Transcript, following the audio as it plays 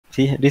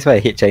See, this is why I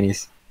hate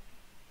Chinese.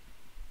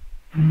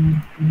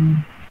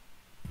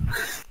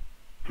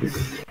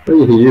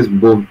 Well, he used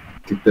both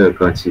Twitter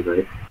accounts,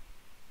 right?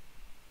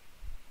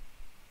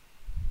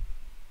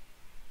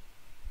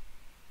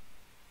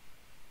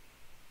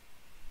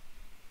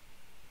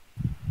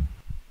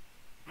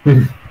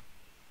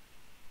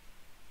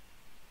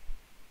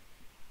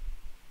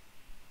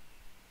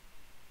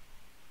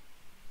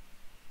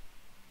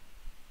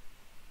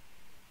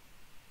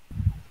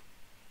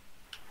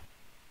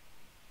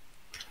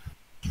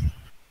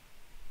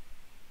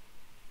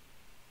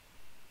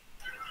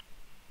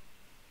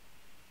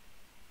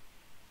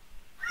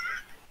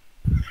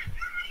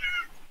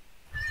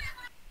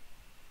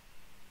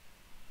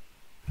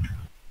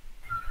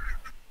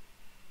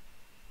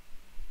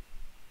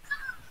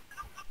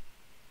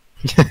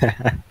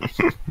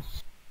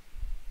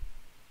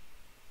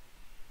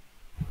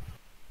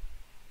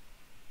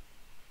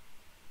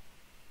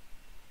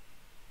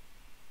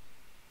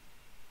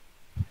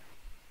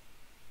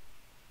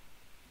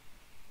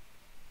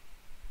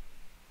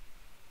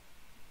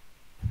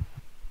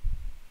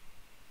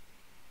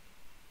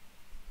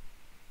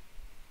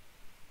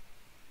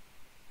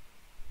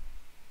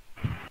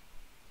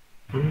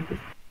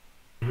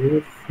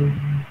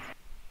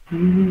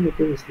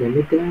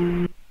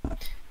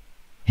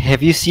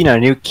 Have you seen our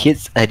new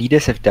kits?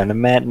 Adidas have done a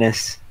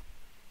madness.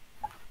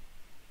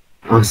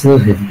 Arsenal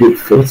have bid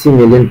 £40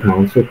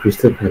 million for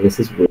Crystal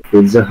Palace's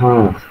Wilfried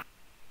Zaha.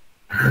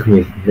 I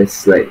mean,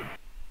 that's like...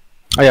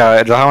 Oh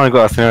yeah, Zaha wanna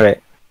go Arsenal,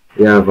 right?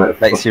 Yeah, but...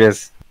 Like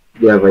serious.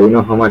 Yeah, but you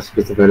know how much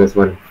Crystal Palace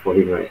want for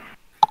him, right?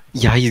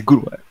 Yeah, he's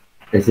good. What?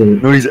 As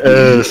in... No, his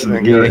ass. No,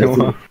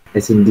 Okay.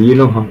 as in, do you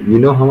know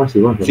how much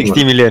he wants for him?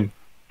 60 million.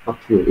 Fuck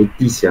you,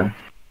 80 yeah.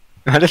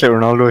 That's like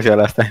Ronaldo yeah,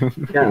 last time.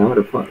 Yeah, what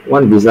the fuck?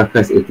 One Visa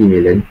cost 80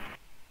 million.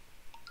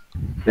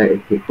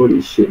 Like,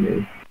 holy shit,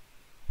 man.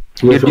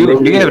 Do you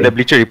have the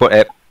Bleacher Report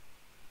app?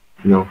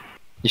 No.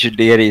 You should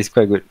get it, it's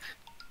quite good.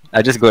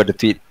 I just got the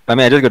tweet. I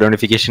mean, I just got the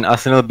notification.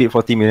 Arsenal bid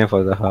 40 million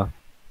for Zaha.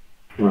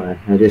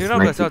 I just You're not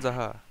gonna sell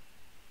Zaha.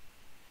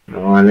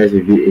 No, unless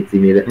we bid 80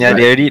 million. Yeah, but...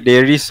 they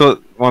already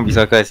sold one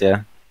Bisakas,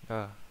 yeah.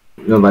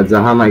 No, but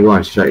Zaha might go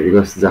on strike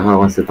because Zaha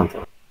wants to come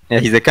to... Yeah,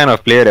 he's the kind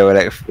of player that will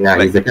like, Yeah,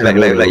 like, he's the kind of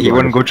player like he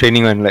won't go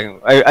training one. Like,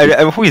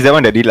 who is that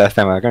one that did last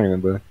time? I can't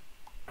remember.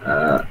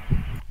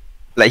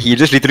 Like he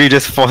just literally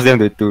just forced them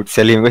to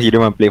sell him because he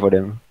didn't want to play for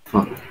them.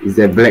 Fuck, is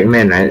that black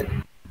man, right?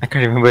 I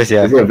can't remember,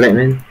 yeah. Is it a black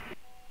man?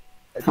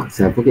 Fuck,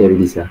 I forget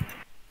already, yeah.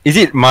 Is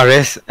it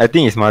Mahrez? I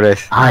think it's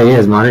Mahrez. Ah,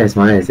 yes,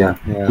 Mahrez, yeah.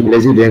 He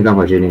legit didn't come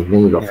for training,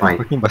 then he got fined.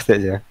 Fucking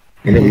bastard, yeah.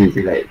 And then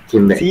he like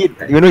came back. See,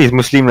 you know he's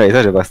Muslim, right? He's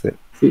such a bastard.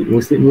 See,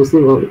 Muslim.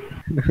 Oh.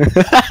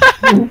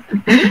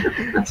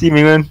 See,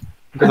 Mingan,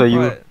 because of you.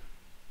 What?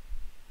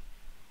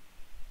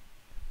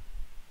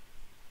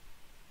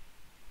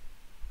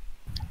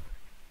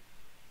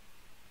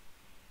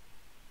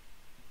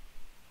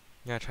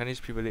 Yeah, Chinese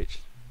privilege.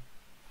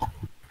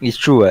 It's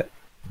true, what?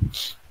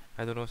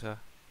 I don't know, sir.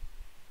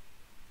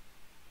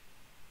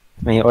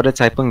 When you order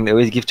Cai Peng, they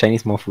always give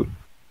Chinese more food.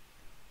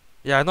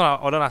 Yeah, I know I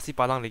order nasi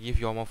padang, they give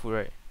you all more food,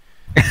 right?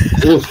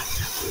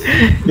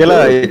 Yeah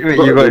lah,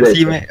 you got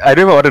see me. I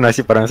don't even order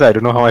nasi padang, so I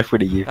don't know how much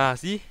food they give. Ah,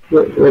 see?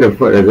 Where the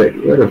fuck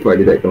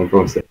did that come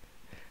from, sir?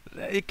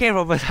 It came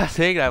from us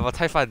saying like about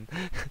Cai fan.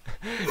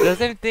 The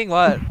same thing,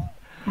 what?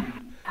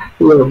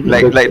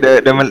 Like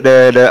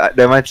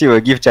the makcik will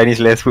give Chinese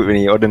less food when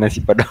you order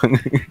nasi padang.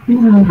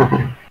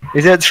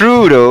 Is that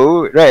true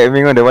though? Right, I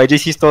mean on the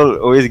YJC stall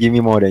always give me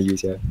more than you,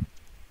 yeah.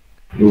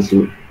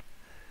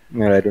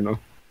 No, I don't know.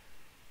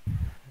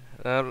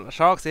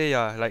 Shark say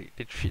yeah, like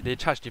they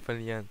charge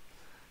differently and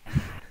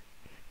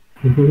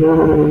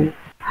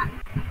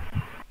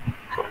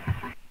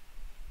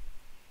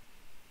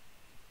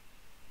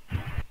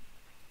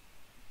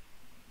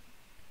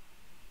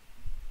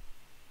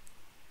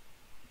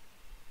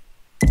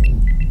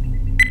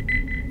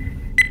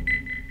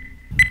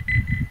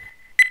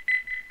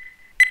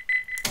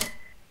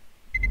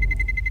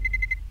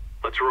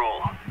Let's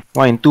roll.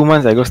 Why in 2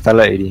 months I go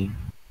Starlight already.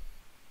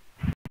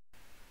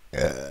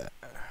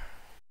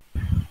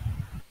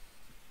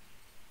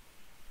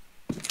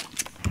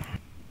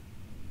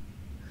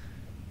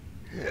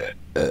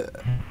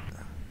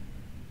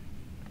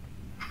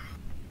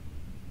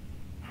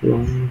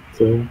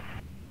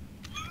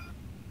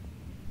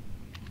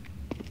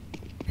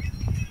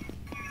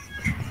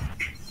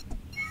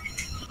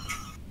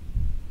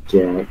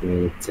 Jack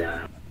me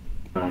down,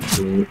 fuck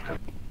me up.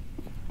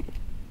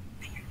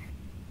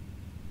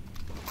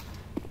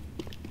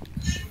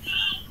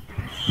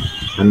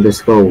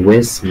 Underscore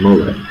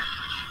Westmoreland.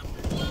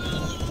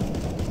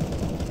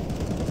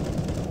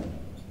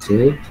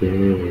 Take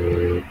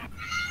it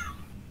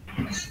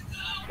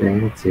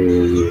back to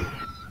you.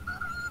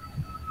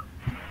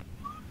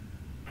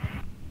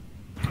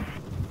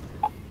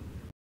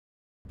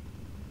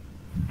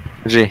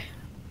 Jay,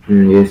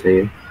 Yes, I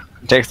am.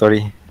 check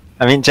story.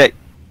 I mean check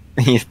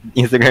his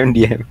Instagram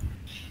DM.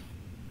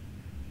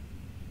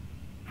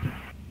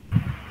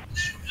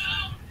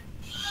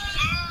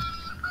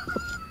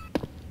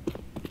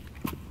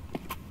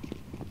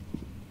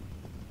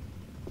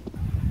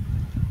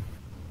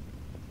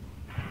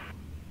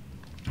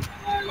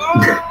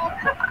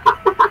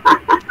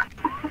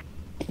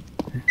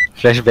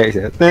 Flashbacks,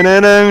 yeah.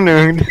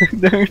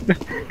 Dun-dun-dun-dun-dun-dun.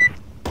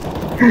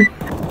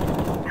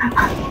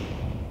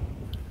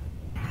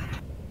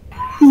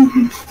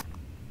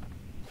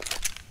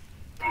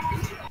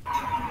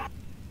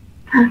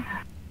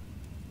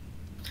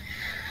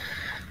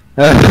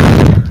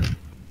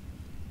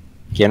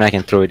 Okay, now I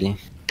can throw it in.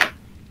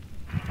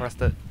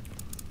 Rusted.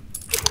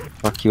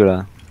 Fuck you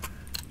lah.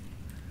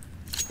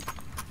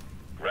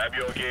 Grab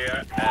your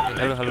gear and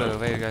Hello, let's hello, go.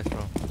 where you guys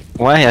from?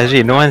 Why,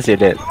 Azri? No one said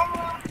that.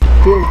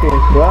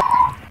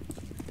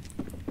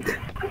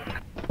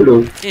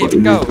 Hello. Hey,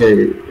 Mikau.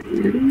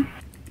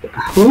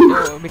 Who?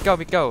 Yo,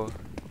 Mikau.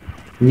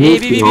 Hey,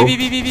 B.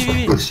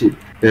 Oh shit,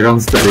 the wrong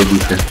start already,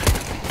 sir.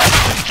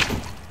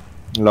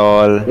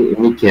 Lol. Hey,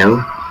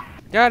 Mikkel.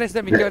 Yeah, that's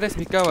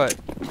Mikau, what?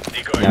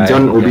 Yeah,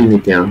 John yeah. Obi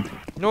Mikkel.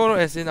 No,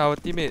 as in our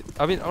teammate.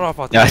 I mean, not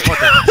our Yeah.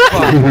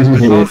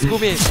 teammate, our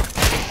schoolmate.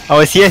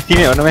 Our CS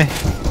teammate, no meh?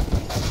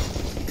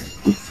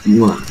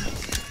 Mwah.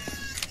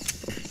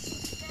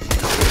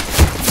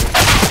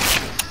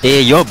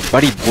 Hey, your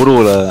buddy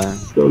bodoh lah.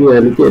 Sorry, I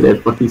look at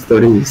that fucking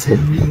story you sent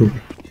me.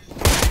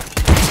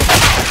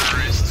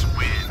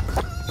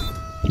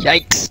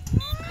 Yikes.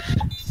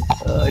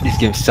 This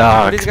game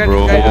sucks, This guy,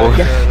 bro.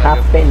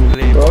 happened,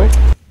 bro.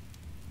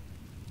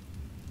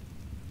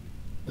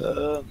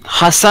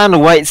 Hassan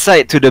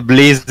Whiteside to the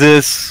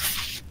Blazers.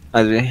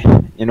 Azri,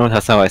 you know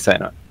Hassan Whiteside,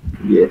 not?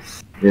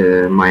 Yes,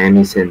 the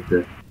Miami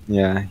Center.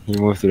 Yeah, he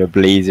moved to the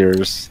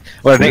Blazers.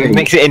 Well,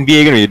 next year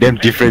NBA gonna be damn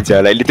different,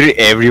 yeah. Like literally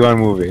everyone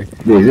move. Dude,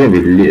 it's gonna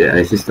be lit.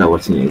 I just start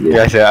watching it again.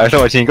 Yeah, sir, I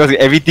started watching because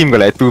every team got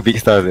like 2 big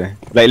stars.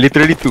 Like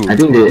literally 2. I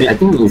think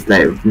it's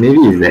like maybe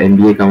it's the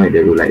NBA come out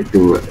they will like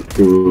to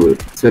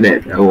so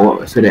that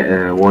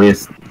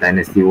Warriors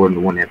dynasty won't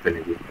happen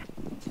again.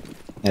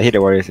 I hate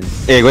the Warriors.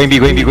 Hey, going B.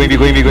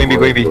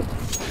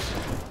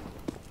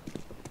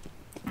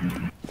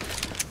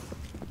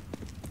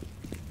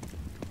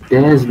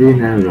 There's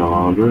been a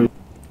robber.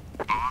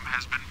 Bomb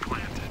has been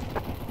planted.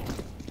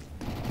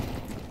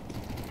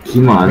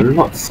 Kima, a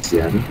lot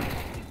sian.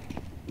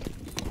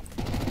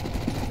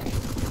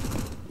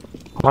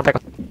 One back.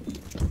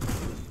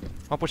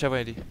 One push heaven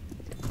already.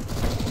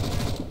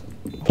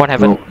 One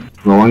heaven.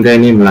 No, one guy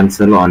named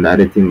Lancelot on the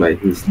other team, but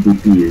his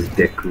DP is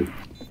Deku.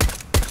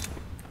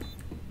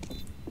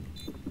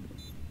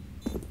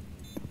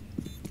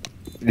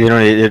 They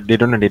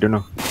don't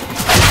know.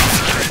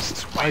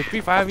 Why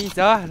free fire me,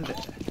 sir?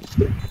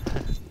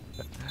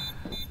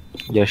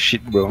 Yeah,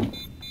 shit, bro.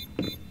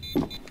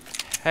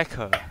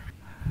 Hacker.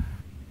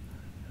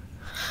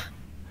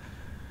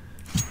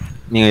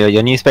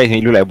 Your new specs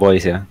make you look like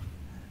boys, yeah.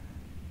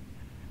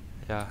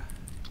 Yeah.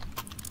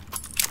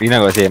 Rina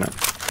got say not?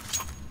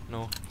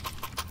 No.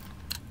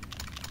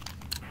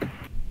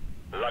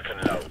 Lock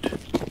and load.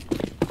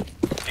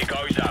 It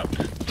goes out.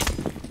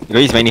 You got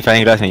use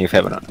magnifying glass when you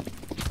fab or not?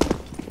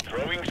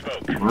 Throwing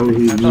smoke. Why would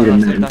he I need thought a I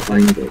said man that.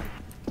 flying there?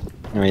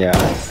 Oh yeah.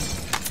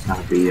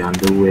 I'll be on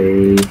the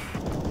way.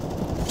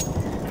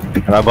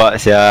 Rabak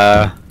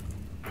sia.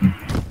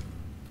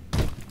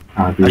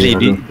 I'll be Actually, on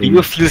do the you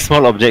way. feel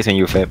small objects when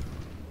you fab?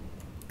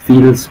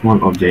 Feel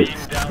small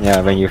objects. Down.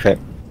 Yeah, when you fab.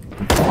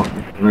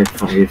 Right,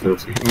 fuck it,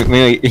 also.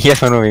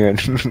 Yes or no, Megan?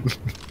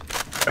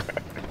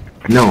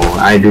 No,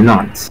 I do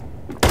not.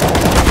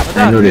 What's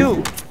I up, know you?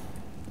 that.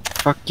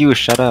 Fuck you,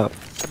 shut up.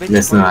 I bet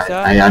That's you not.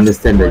 sir. I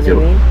understand the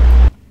joke.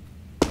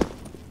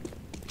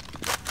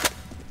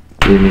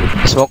 You mean?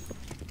 Smoke.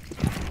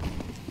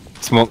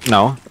 Smoke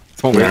now.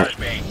 Smoke Yeah. now.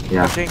 Flashbang.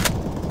 Yeah. Watching.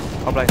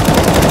 I'm like.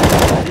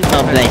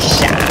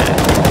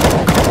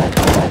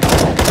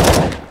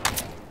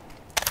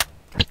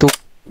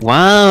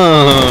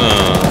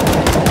 Wow.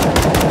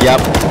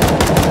 Yup.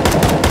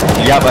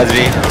 Yup,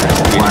 Azri.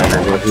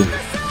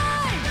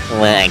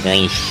 One, I got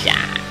him.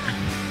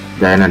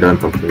 Diana, don't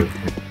talk to me.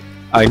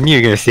 I knew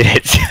you were gonna say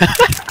that.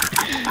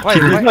 Why?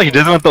 He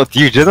doesn't want to talk to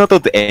you. He doesn't want to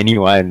talk to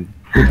anyone.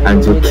 I'm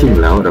joking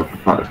lah, what the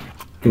fuck? I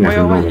think I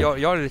don't Why know.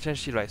 your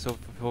relationship like so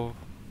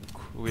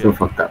weird? So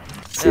fucked up.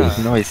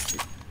 Yeah. No, it's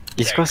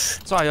cause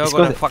So are you all it's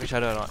gonna cause, fuck each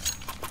other or not?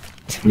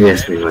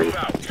 Yes, we might.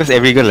 it's cause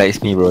every girl likes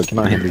me, bro. I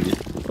cannot handle it.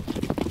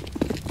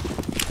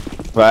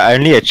 But I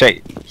only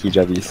attract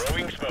hijabis.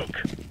 Throwing smoke.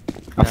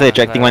 After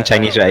attracting one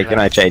Chinese, right, I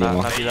cannot attract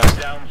anymore. Nabila.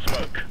 Down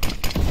smoke.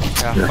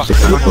 Yeah, fuck.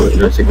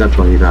 Check out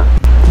Kohira.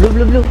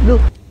 Blue.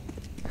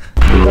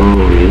 Oh,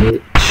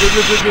 wait.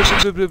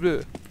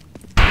 Blue.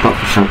 Stop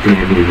shouting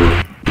at me, bro.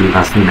 You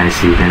ask me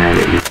nicely, then I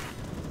let you.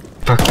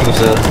 Fuck you,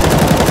 sir.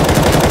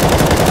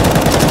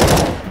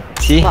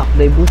 See? Fuck,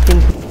 they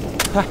boosting.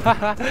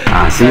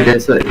 See,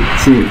 that's what.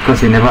 See,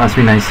 because you never ask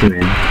me nicely,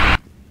 man.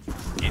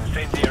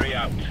 Incendiary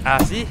out.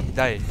 See?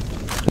 Die.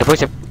 The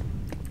push up.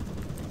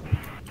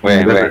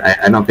 Where?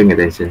 I'm not paying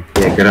attention.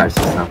 Yeah, garage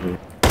is something.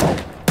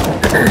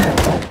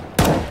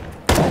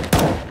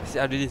 See,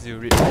 I do this, you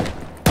read.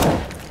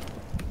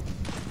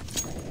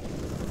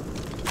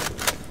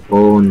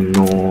 Oh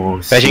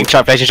no. Flashing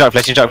shot.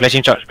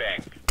 Flashbang.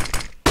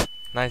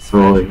 Nice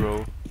Oh, flash,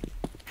 bro.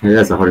 Yeah,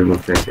 that's a horrible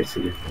flash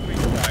actually. Quick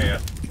fire.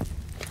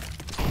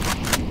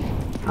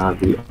 I'll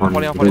be on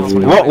Falling off, the falling off, way.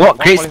 falling What- off, what?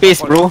 falling Great off, space,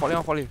 falling off, bro. Falling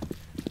off, falling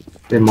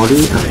off. Then Molly.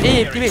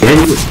 Hey, teammate.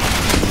 Behind you.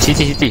 CT,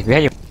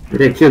 behind you.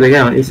 They kill the guy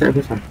on A side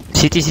first.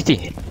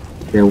 CT.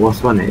 There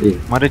was one at A.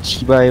 Mother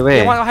chibai, Hey,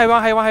 where? one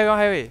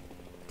highway.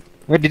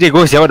 Where did they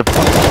go? Sia, what the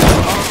fuck?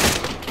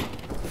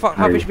 Fuck,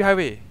 half Highway. HP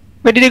highway.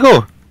 Where did they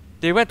go?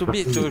 They went to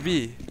B.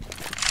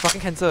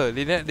 Fucking cancel.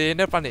 They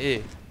never plan the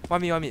A.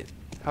 One mid.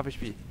 Half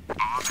HP.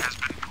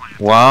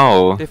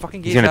 Wow. They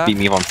fucking He's gave gonna lah. pick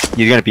me from.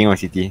 He's gonna pick me from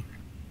city.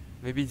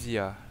 Maybe Z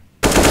ah.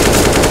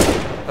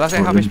 Last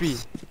time half HP.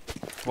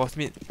 Was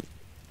mid.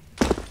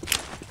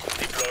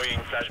 Deploying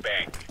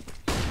flashbang.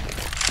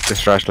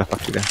 Just rush lah,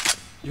 fuck it lah.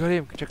 You heard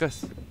him,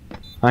 checkers.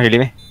 Huh, really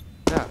meh?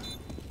 Yeah.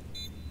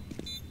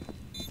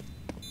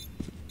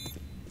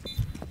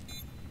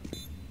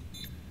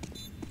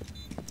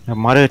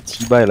 Mother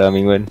chibai lah,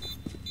 Mingwen.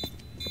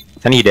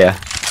 Sunny there.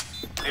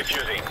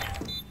 Diffusing.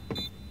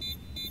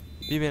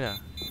 B main ah.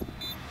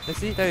 Let's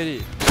see, tell you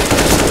already.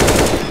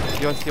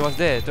 He was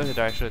there, towards the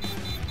direction.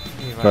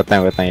 Hey, Got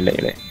time,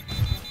 like.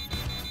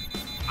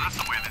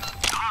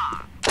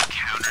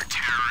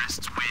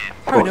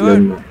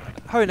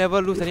 How you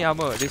never lose any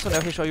armor? They so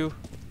never headshot you.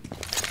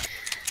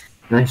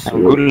 Nice.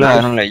 I'm good lah,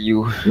 I don't like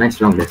you. Nice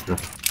long best lah.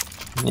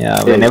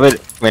 Yeah,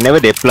 whenever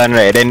they plant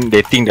right, then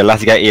they think the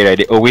last guy A right,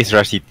 they always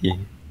rush city.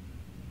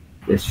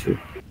 That's true.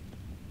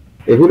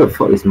 Hey, who the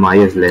fuck is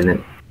Myers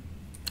Leonard?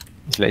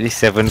 It's like this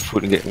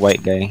 7-foot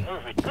white guy.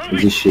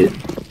 Is this shit?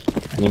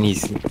 I mean,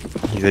 he's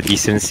a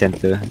decent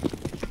center,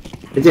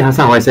 Actually,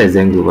 Hassan Whiteside is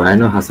Zengu, but I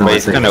know Hassan but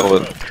he's Whiteside. kind of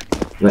old.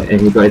 But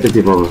and he got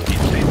attitude problem.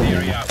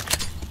 Incendiary out.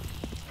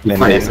 He And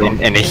fight then as well.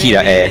 and they hit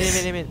the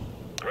ass. Main.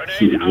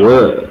 He Grenade out.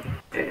 were.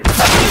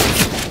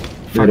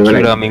 Fuck they were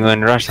you lah, like,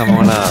 Mingwen, rush some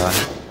more lah.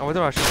 I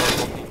wasn't rushing, I was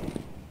walking.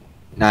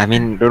 Nah, I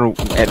mean, don't.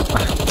 Why am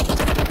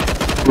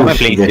I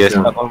playing There's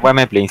stress? no- Why am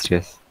I playing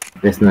stress?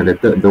 There's no,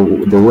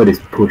 the word is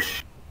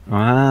push.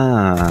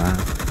 Ah,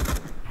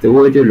 The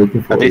word you're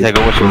looking for at least I is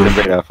go watch Prison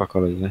Break lah. Fuck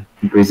all of you.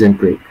 Prison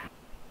Break.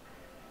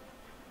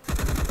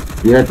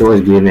 You have to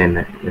watch Game Man,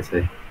 that's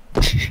why.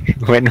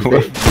 When That's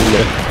why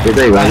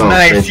you have a lot of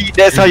nice, friends. see,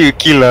 that's how you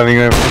kill lah,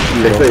 Mingwen.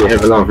 That's why you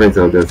have a lot of friends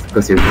of those,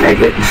 because you like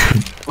it.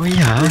 Oh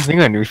yeah,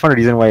 Mingwen, we found a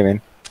reason why, man.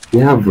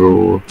 Yeah,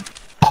 bro.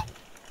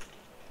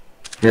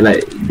 Yeah,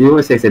 like, do you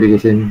watch Sex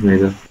Education,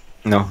 Meza?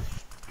 No.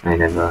 I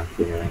never.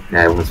 Yeah,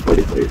 I almost spoiled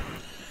it for you.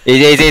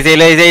 Say,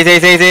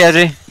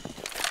 Ajay.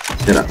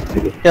 Shut up.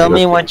 Okay. Tell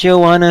me what you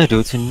wanna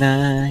do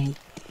tonight.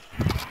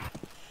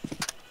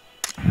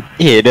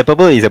 Yeah, the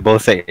purple is a ball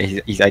sack,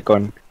 his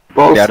icon.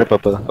 Balls. The other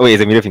purple. Oh wait,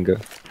 it's a middle finger.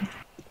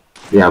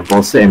 Yeah,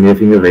 balls and middle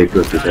finger very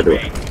close to each other.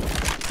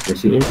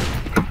 Pushing in.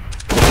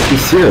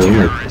 He's here. Oh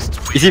my.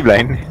 Is he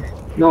blind?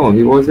 No,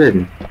 he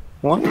wasn't.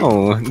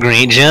 Wow,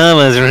 great job,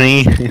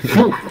 Azri.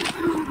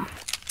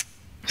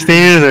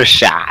 Stairs are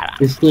shot.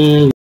 This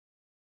thing.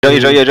 Joey,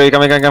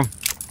 come. Yeah,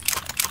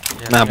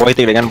 Nah, boy,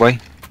 take the gun, boy.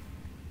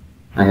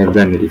 I have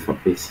done already for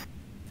face.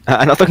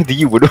 I'm not talking to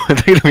you, bodoh. I'm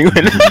talking to me.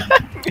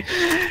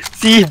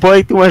 See,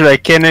 boy, too much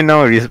like cannon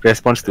now.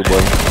 Response to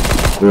boy.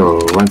 Bro,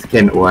 once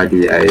Ken ORD,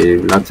 I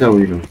lachao,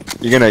 you know.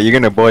 You're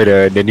gonna boy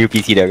the new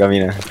PC that come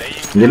in.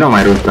 They're not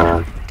my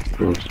rota.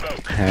 So,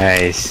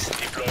 Nice.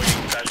 Deploying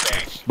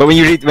flashbang. But when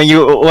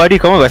you ORD,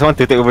 come on, got someone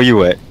to take over you,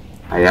 what?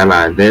 yeah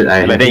lah, that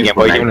I Like had then you him can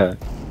for boy him like, lah.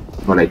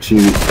 for like 3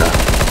 weeks lah.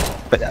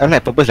 But I'm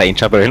like purpose like in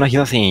trouble. He's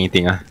not saying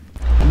anything.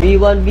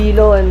 B1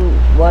 below and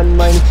 1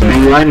 mine.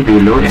 B1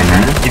 below and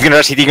He's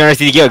gonna rush city.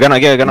 Get a gun.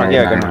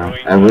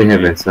 I won't have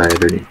it, so I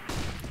don't need.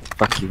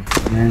 Fuck you.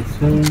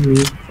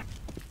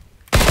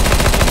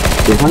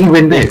 They only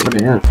went back, what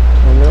the hell?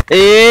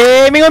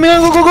 Hey, Mingo,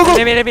 go.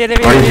 Let me Get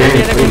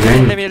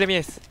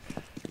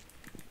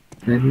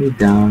Let me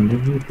down.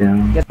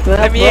 Get 12,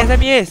 Let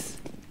me ace.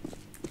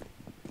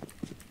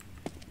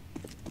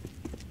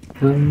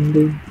 Let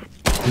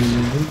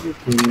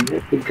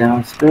me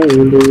down slowly.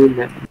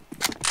 Let me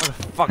What the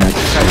fuck is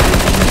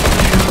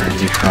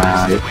this guy?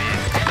 try.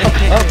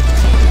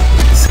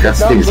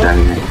 Disgusting,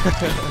 Simon.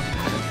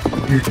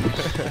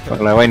 Fuck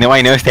lah, why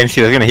you never stand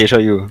still? I was gonna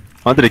headshot you.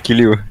 I wanted to kill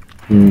you.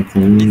 Coming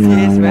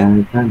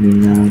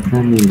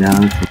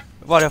down.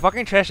 Wow, they're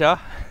fucking trash, ah.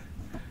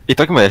 You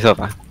talking about yourself,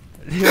 ah?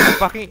 They're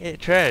fucking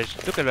trash.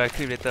 Look at my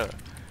clip later.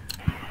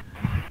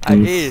 I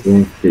ace.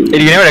 Hey,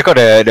 you never record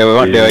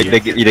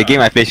the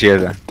game I played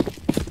serious, ah?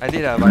 I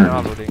did, but I'm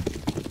not uploading.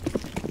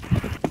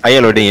 Are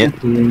you loading it?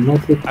 I'm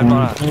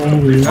not.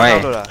 Why?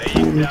 Upload lah.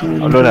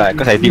 Upload lah,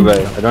 cause I did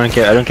well. I don't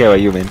care about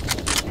you, man.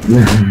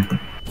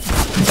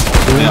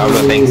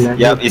 Upload, thanks.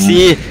 Yup, you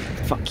see?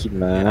 Fuck him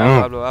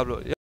lah.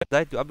 Upload. Yeah,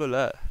 die to upload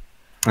lah.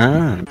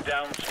 Ah.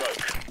 Down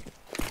smoke.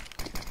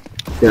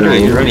 You're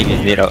running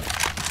it out.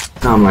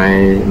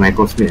 My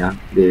coursemate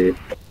they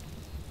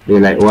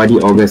like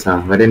ORD August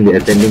but then they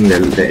attending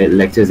the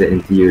lectures at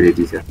NTU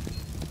already sir.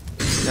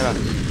 Yeah lah.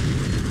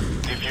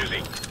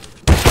 Diffusing.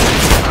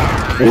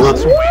 What?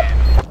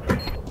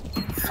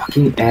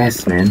 Fucking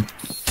ass, man.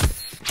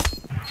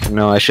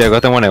 No, I should have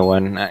gotten 1 at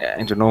 1.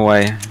 I don't know why.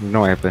 I don't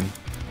know what happened.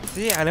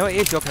 See, I never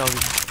ace, you cannot win.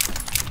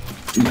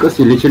 Because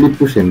you literally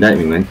push and died,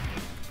 man.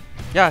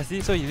 Yeah,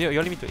 see, so you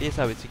only need to ace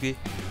basically.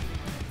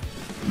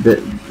 That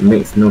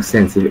makes no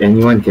sense. If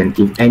anyone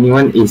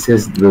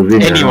aces the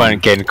win. Anyone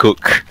can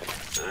cook.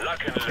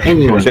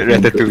 Anyone can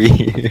cook.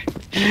 Ratatouille.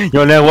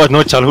 You never watch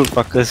No Childhood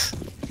Fuckers.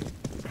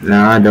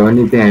 Nah, the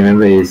only thing I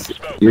remember is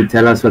you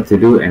tell us what to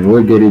do and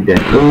we'll get it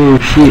done. Oh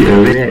shit,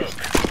 already.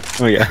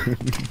 Oh yeah.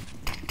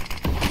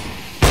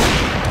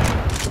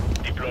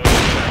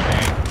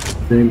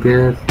 The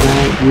girls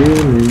like you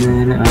and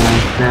then I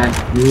like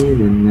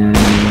you and then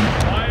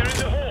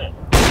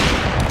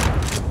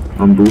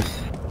on boost.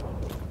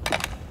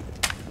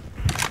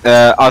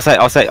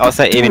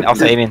 Outside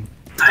aiming.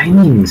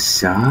 Timing,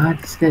 sir.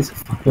 This guy's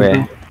fucking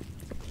Where?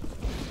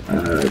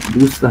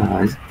 boost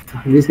lah.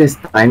 This guy's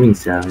timing,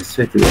 sir. I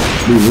swear to God.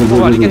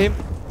 Oh, I didn't get him.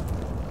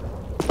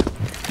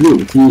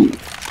 Look,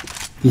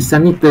 he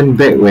suddenly turned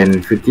back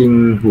when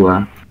freaking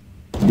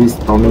this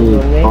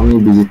Tommy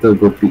Digital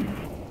go pick.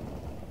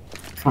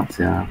 Fuck,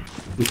 sir.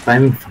 His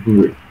timing fucking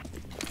good.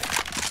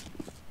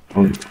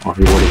 Oh,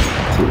 he won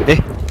it.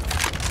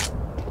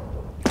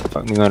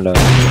 Fuck me on lah.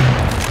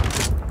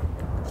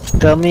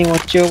 Tell me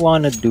what you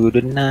wanna do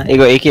tonight.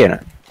 Got AK or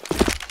not?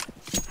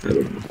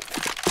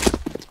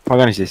 What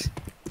gun is this?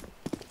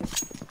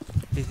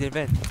 He's in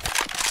van.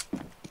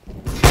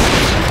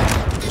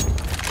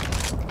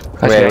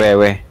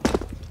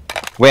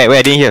 Where?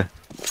 I didn't hear.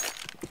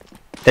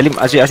 Tell him,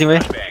 ask him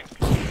where?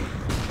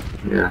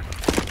 Yeah.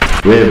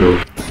 Where, bro?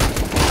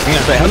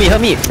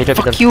 Help me.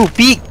 Fuck you,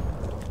 pick!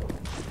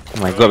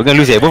 Oh my god, we're gonna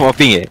lose both of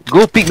ping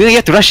Go pick, Mingan, you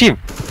have to rush him.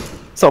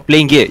 Stop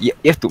playing gear. You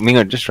have to,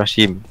 Mingan, just rush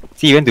him.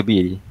 See, he went to B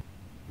already.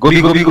 Go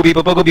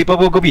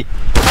B.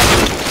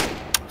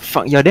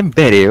 Fuck, you're damn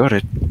bad What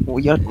a... Oh,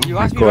 You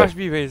asked me rush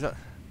B, where is that?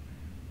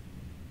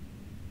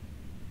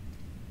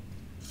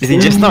 Is it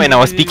just now when I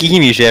was picking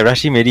him, you should have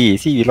rushed him already.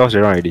 See, we lost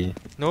the round already.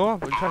 No,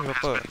 but you can't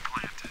purple.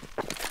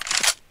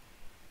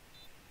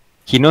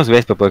 He knows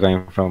where's purple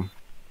coming from.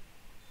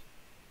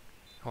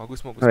 Oh, good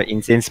smoke. Alright,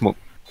 insane smoke.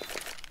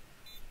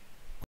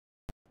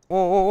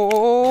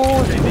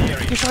 Oh!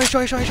 He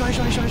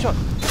shot!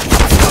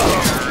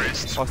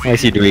 What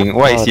is he doing?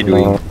 What is he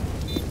doing?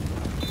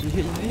 He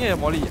hit a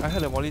molly. I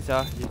heard a molly,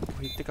 sir.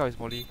 He take out his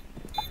molly.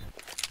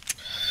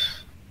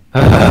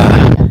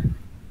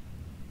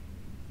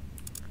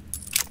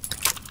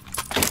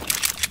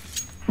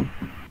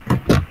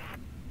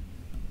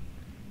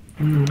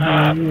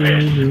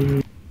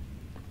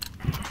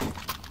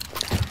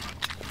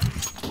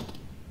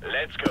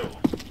 Let's go.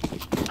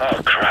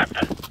 Oh crap.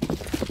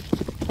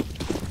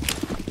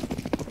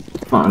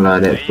 Fuck lah,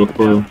 that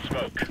purple.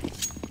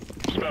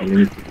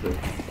 Smoke.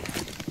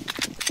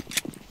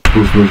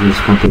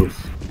 Boost, controls.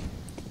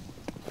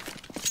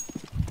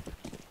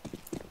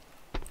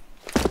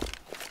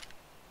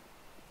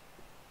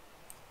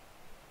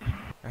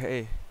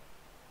 Hey.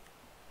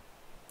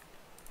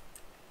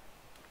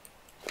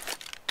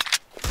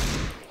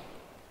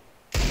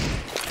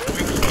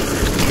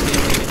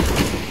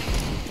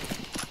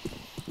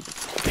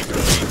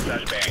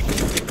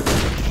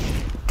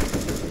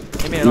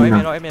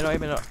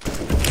 Aim it out.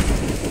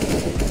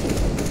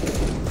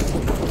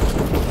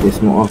 They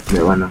smoke off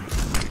that one lah.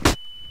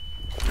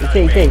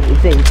 Insane.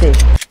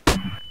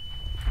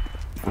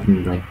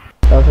 Fucking die.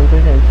 1000%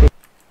 insane.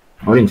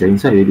 Orange,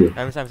 inside already.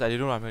 I'm inside. They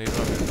don't run.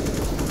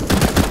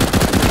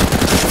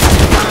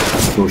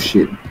 Oh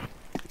shit.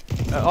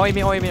 All aim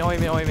in.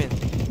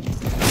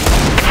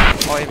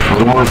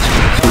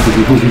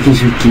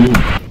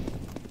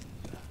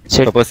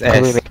 Purpose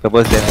S.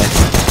 Purpose then S.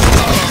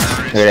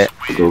 Look at that.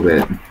 So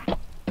bad.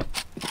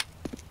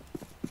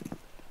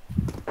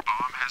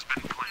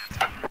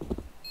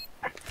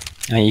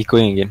 I'm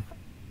echoing again.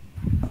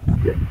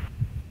 Yeah.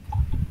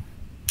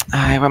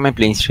 Why am I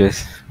playing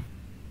stress?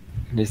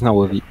 It's not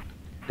worth it.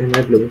 Am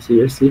I playing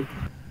seriously?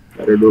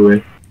 I don't know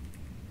where.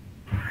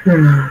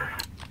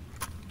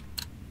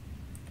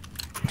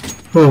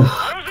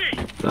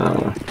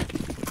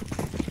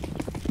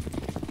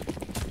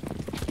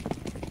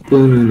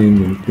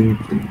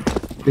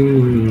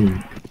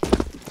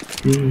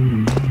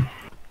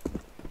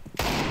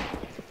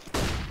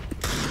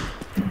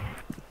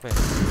 Wait.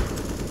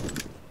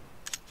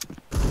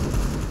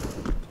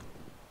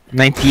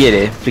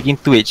 98 freaking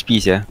 2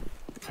 HP yeah.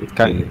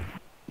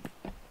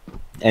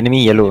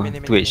 Enemy yellow, 2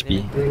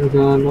 HP.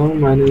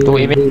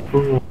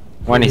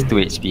 One is 2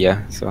 HP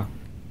yeah, so.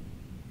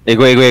 Go,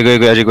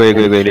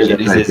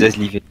 Ajay, just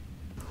leave it.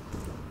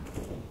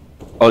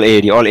 All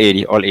AD.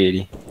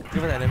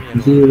 Give us enemy.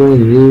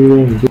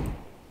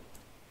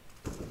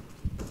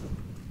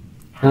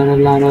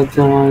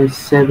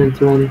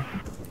 720.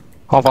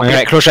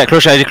 Alright, close right.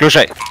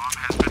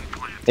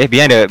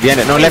 Behind the,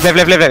 no, left,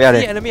 yeah,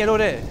 there. Enemy yellow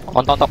there.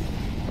 On top.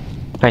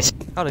 Nice.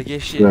 How the gay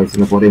shit. Yeah, it's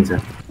Singaporeans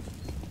ah.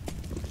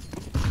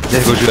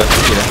 Let's go shoot up.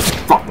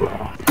 Fuck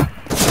lah.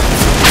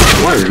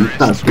 Why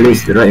retard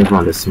placed right in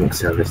front of the smoke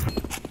service?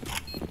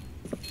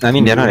 I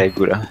mean, they're not that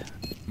good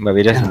but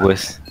we're just Yeah.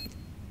 worse.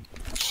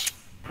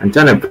 I'm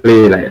trying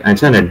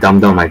to dumb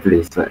down my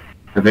plays, but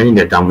apparently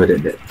they're dumber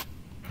than that.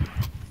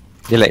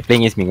 They're like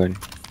playing against Mingon.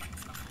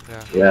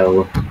 Yeah,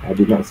 well, I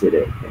did not say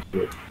that.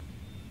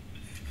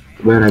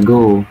 Where I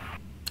go?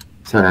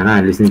 Sorry, now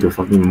I'm listening to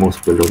fucking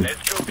Most Below. Let's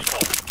go, people.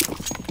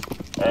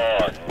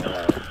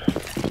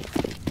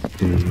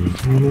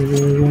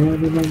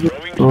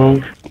 Oh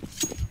no. Throwing smoke.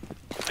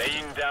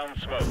 Laying down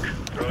smoke.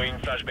 Throwing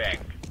flashbang.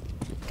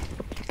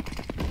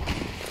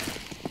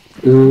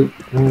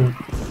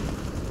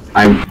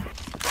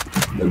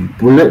 The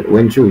bullet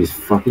went through his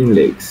fucking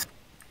legs.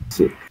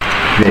 Sick.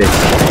 Yes.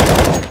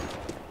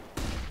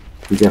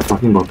 He's a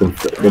fucking bottom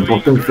thread. The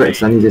bottom thread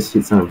suddenly just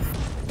hit some of.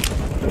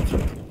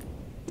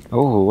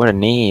 Oh, what a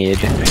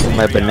nade.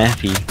 My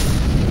Banafi.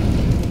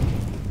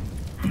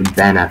 The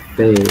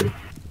Banafe.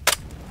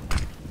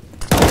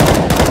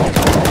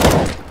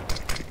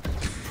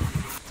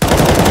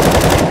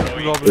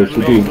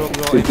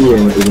 City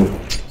and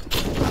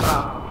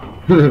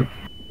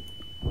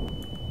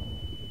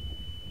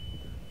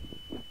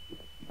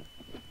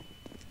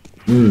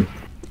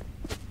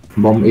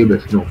Bomb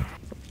Abus, no.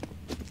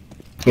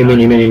 Amen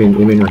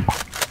one.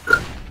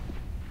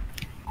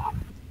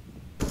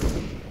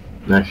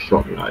 Nice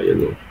shot now,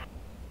 yellow.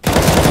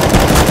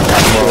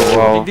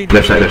 Wow.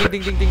 Left side.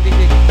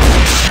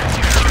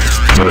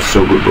 That was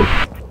so good, bro.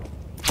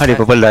 How did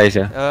purple die,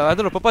 sir? I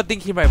don't know, Papa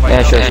think him right, but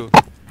Yeah, sure.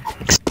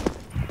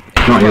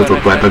 Not yellow,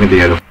 purple, I'm talking to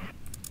yellow.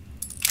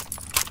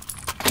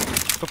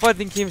 Papa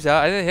think him,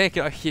 I think he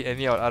cannot hit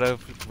any other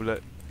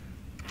bullet.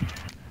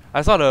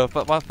 I saw the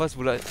first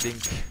bullet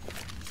dink.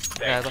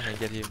 Yeah, I thought I can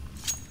get him.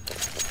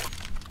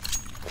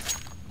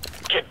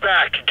 Get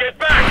back! Get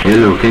back!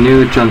 Yellow, can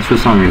you transfer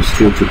some of your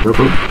skill to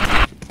purple?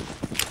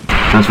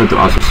 Transfer to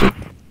us also.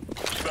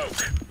 Smoke.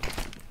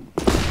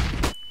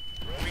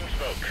 Throwing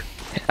smoke.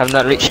 I'm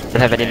not rich, don't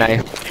have any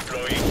knife.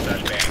 Deploying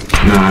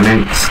flashbang. Nah, I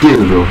meant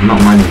skill, bro,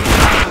 not money.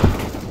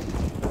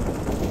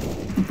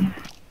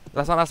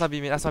 Last one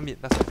B mid, last one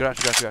garage.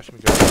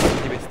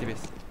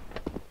 T-base.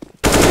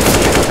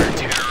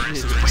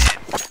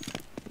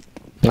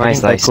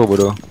 Nice. Cool,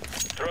 bro.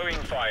 Throwing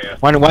fire.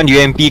 One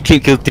UMP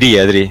clip kill 3,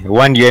 Adri.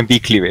 One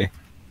UMP clip, eh?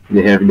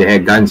 They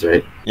had guns,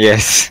 right?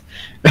 Yes.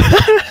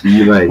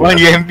 Right, One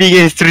UMP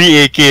against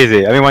 3 AKs,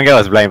 eh? I mean, one guy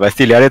was blind, but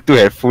still, the other two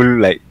had full,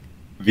 like,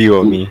 view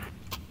of me.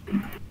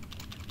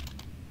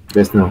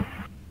 There's no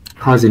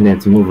causing them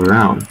to move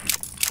around.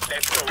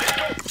 Let's go.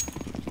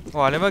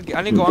 Oh, I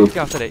only got one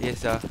kill after that,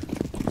 yes,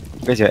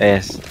 Where's your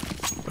ass?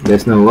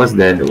 There's no, what's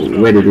that?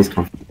 Where did this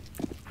come from?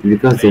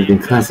 Because they've been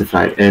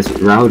classified as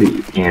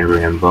rowdy and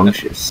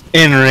rambunctious.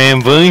 And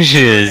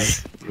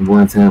rambunctious.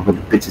 One time for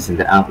the bitches in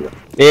the outlet.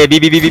 Hey, B.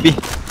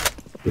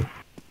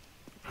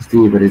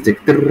 Steve, but it's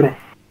like.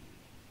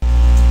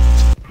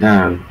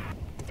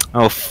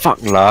 Oh,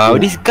 fuck lah.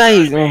 This guy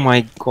is, oh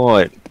my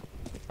god.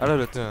 I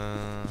love the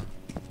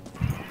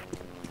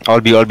I'll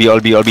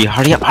be.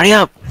 Hurry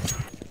up.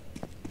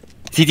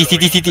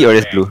 CT, or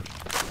that's blue.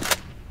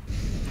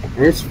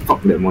 Let's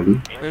fuck that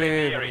Molly.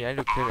 Wait, I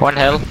look clear. One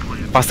hell.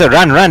 Faster,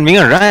 run,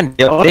 Mingan, run.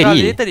 They're all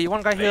ready. Literally,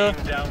 one guy here.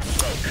 Laying down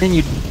smoke. Then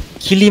you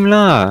kill him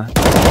lah.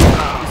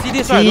 You see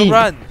this right? Don't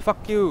run.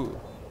 Fuck you.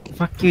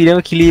 Fuck you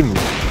never kill him.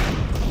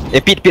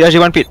 Hey, Pete, Ajay,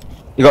 one Pete.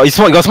 You got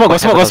smoke.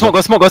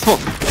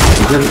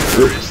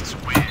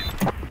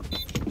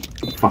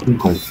 Fucking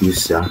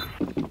confused, yeah.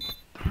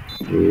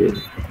 Wait.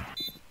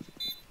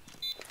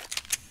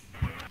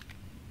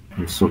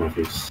 I'm so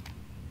confused.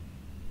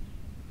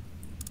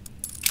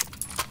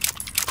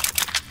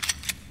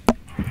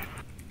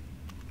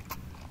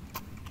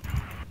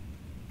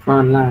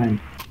 Front line.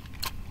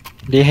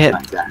 They had.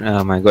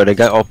 Oh my god, the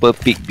guy upper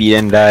pick B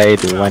and die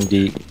to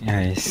 1D.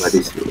 Nice. But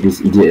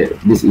this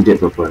idiot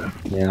purple.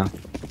 Yeah.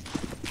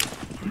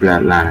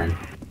 Bloodline.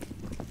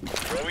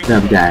 Throwing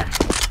That guy.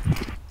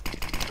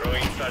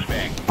 Throwing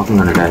flashbang. I'm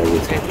gonna die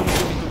with Okay, it.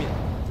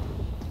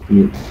 to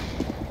me.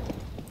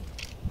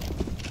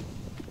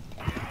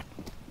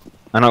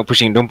 I'm not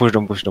pushing. Don't push.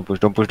 Go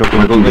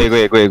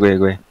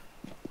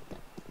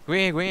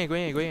away.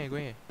 Going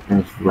in.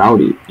 That's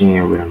rowdy.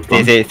 Yeah, where I'm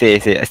from. Stay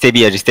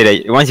B, just stay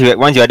there. Once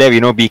you are there, we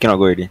know B cannot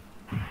go already.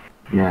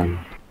 Yeah.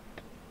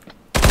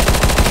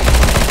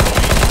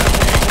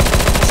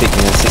 Sick.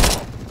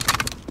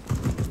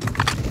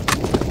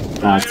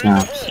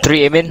 Taps.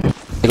 3 aim in.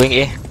 They're going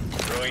A.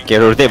 Throwing Okay,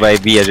 rotate by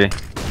B, Ajay.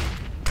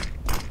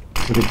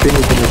 So the thing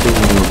is gonna be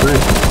on the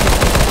burst.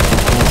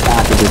 Let's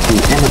start with the two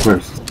and the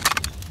burst.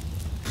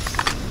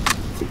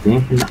 It's a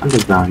game from the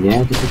underground,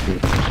 yeah, this is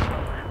it.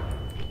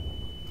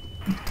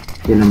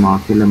 Kill them all,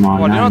 Oh, they don't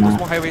want to nah.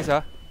 smoke highways,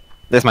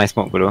 That's my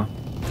smoke, bro.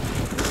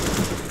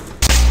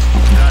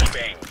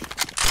 flashbang.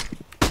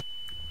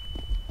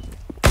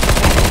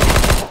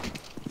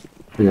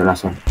 Here's the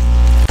last one.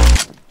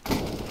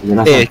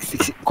 Hey,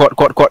 quad.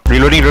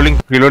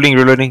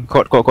 Reloading.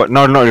 Quad.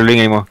 No, not reloading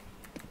anymore.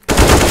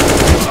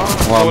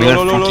 Wow, we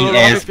got fucking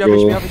ass,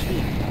 bro.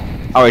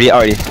 Already. I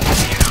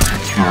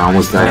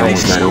almost died.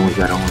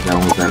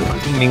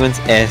 Fucking Mingan's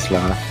ass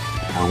lah.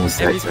 I almost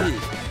died, sir.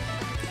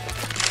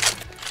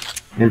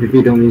 MVP.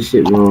 MVP don't mean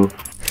shit, bro.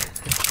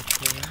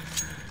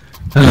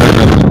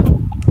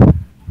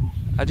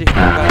 Ajay,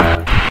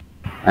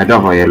 I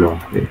don't have yellow.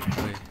 Wait.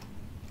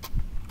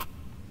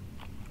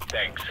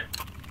 Thanks.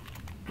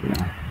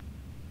 Yeah.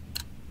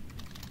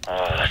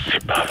 Ah,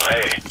 c'est pas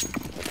vrai.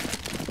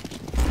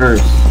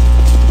 First,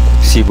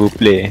 S'il vous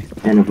plaît.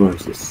 and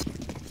versus.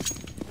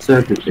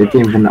 So they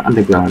came from the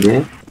underground,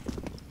 yeah?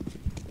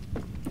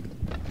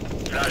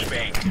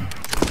 Flashbang.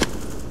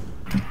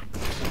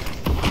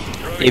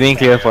 Aiming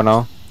clear for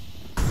now.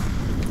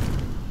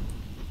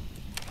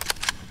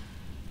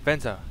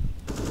 Fence ah.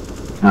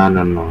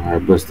 No, I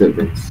busted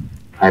vents.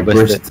 I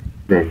Busted. burst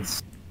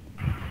vents.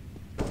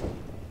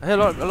 I hear a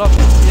lot of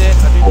fence here.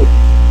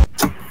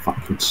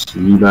 Fucking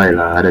chibai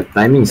lah, the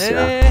timings, yeah.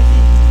 Eh,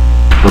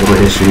 Oh,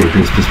 yes, please.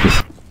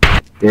 Yeah,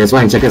 there's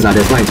one in checkers,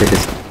 there's one in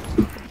checkers.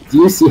 Do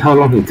you see how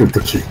long it took to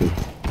kill me?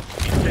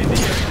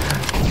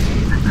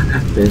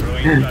 The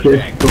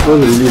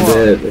phone is really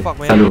bad. Fuck,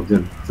 man.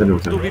 Sandro.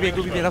 Two B main,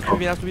 last two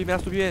B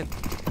main.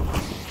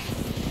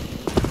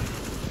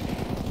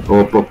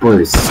 Oh, purple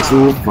is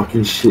so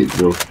fucking shit,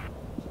 bro.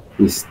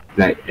 It's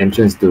like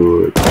entrance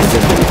to.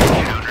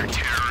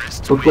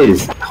 Purple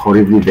is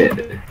horribly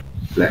bad.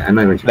 Like, I'm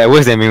not even sure. Like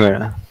worse than me,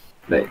 right?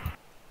 Like,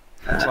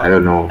 I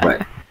don't know,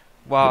 but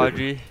Wow,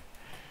 Audrey.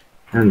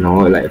 I don't know.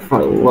 Like,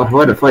 fuck,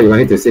 what the fuck you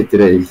want me to say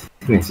today? You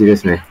think I'm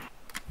serious, man?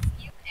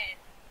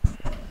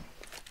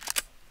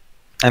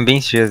 I'm being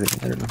serious.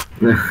 I don't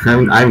know.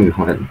 I'm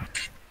what?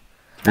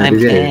 I'm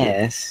this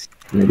ass.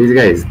 This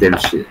guy is damn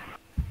shit.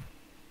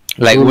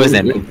 Like worse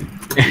than me.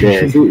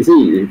 Yeah, see,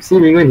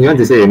 Mingwen, he want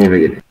to say your name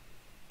again.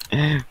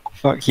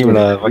 Fuck him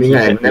lah. Fuck him.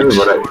 I've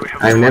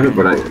never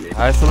brought out your name.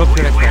 I solo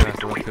kill next time,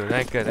 solo kill. Then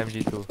I get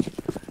MG2.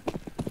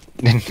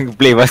 Then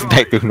play us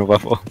back to Nova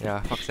 4.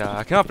 Yeah, fuck yeah.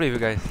 I cannot play with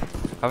you guys.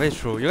 Halfway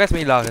through. You guys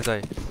make me laugh, that's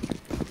why.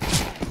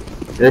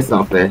 That's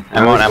not fair.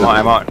 I'm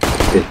out.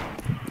 Okay.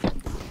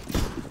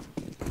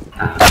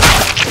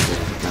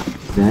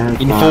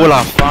 Info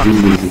lah, fuck.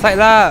 Side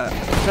lah!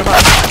 Shut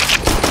up.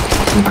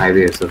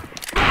 Highway also.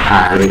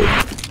 Highway.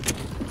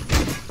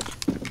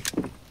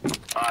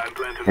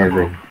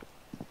 Heaven.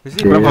 You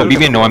see, Yeah. From bro,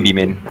 B-main, no one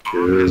B-main.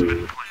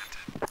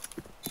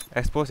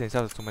 expose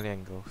himself to so many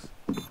angles.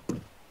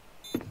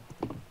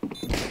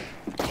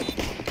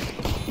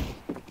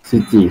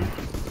 City.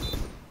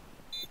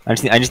 I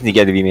just need to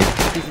get the B-main.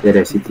 Yeah,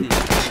 that's City.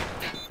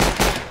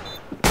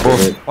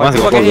 Both. One One's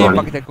people got get him, one.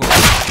 bucket that go.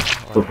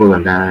 Purple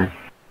gonna die.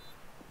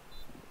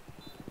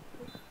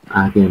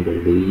 I can't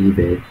believe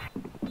it.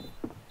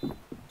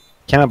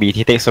 Cannot be,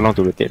 he takes so long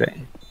to rotate, right?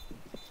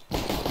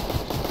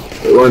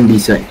 One B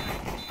side.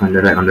 On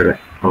the right.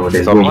 Oh,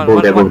 there's Sorry.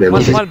 both there. One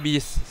B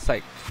is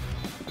side.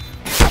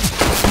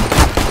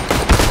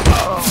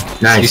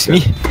 Nice.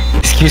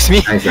 Excuse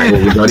me? Nice,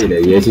 we got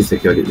it. We actually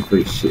secured it.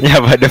 Holy shit. Yeah,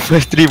 but the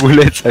first 3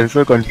 bullets, I'm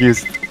so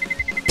confused.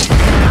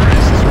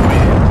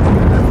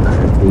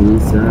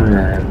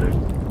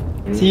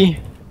 See?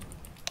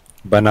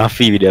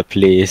 Banafi with the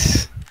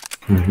place.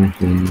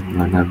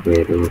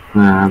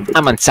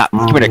 Aman sap,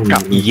 give me the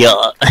cup,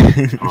 yeah.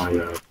 Oh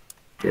yeah.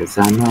 Yes,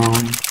 I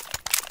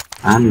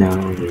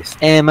know this.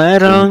 Am I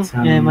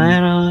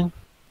wrong?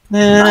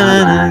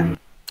 Nah.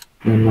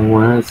 In the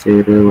world,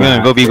 say the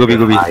Yeah, go B.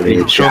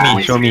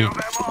 Show me.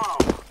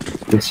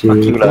 Fuck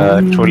you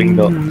lah, trolling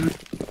dog.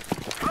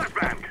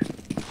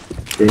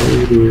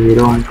 Baby,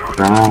 don't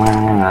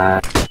cry.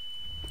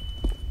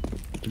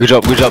 Good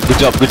job.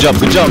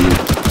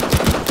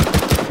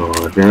 For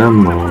the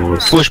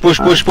most. Push,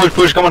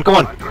 come on.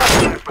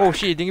 Oh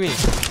shit, ding me.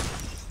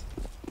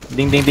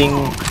 Ding.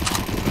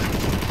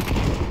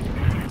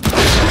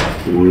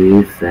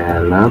 We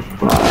fell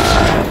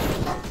apart.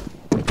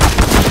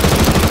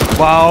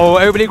 Wow,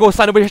 everybody go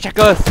stun, nobody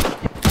checkers.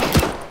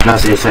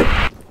 Last A side.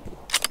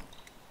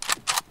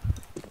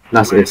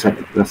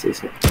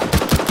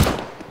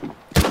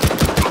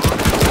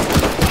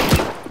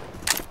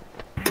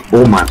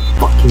 Oh my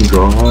fucking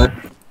god.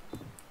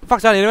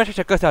 Fuck, they never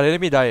checkers, they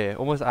let me die.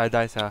 Almost I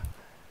die, sir.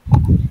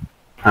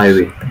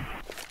 Highway.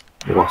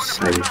 Was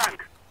highway.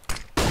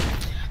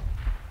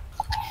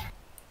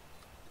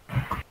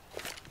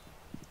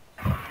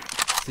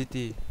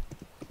 City.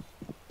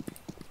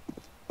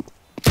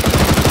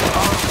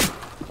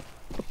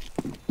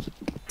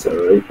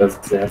 Sorry,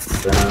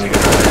 possess.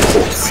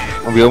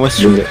 We almost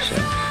threw that.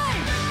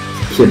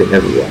 Killing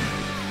everyone.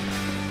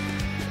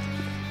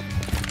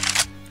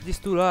 These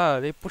two lah,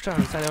 they push out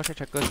inside, never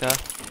checkers, sir.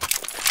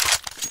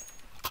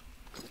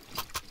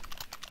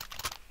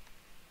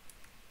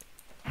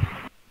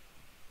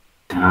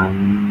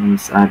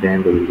 Times I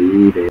don't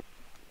believe it.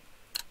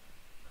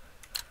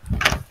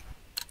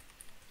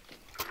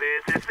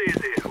 This is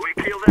easy. We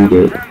kill them.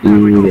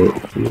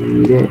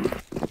 Eat it.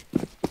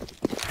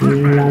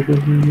 I'm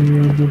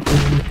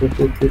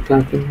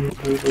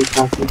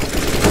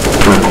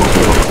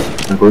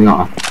going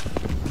out.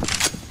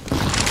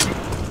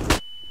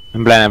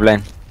 I'm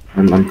blind.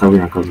 I'm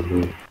coming.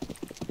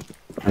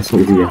 I saw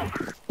it here.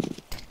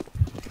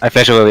 I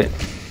flash over it.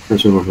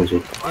 Flash over. I'm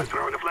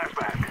throwing a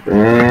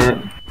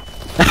flashback.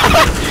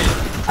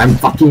 I'm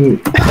fucking.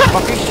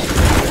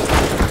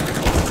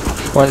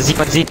 One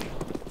Z.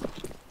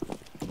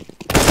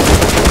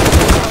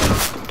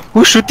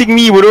 Who's shooting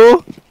me,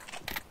 bro?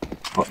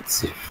 Hot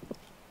safe.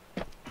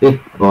 Eh,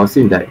 oh,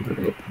 Sim died.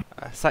 Okay.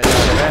 Side, the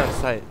guy on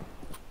side.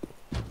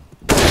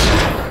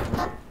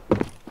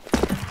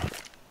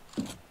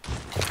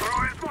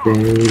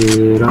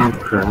 They don't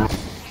cry.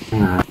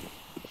 Oh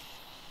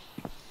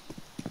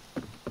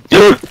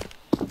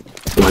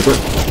my god.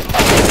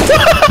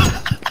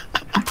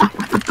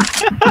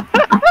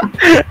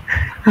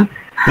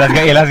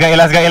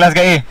 Last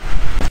guy.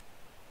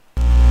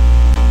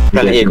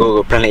 Plan A,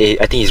 go. Plan A.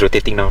 I think he's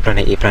rotating now. Plan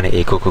A,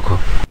 go.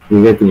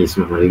 You're getting his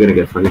move, you're gonna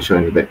get fucking shot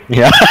in the back.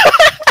 Yeah.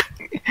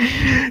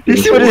 You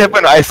see what just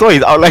happened? I saw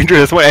his outline through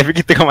the smoke. I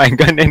freaking took out my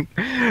gun and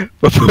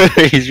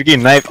he's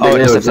freaking knife out.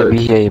 Yeah, There's a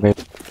B here, babe.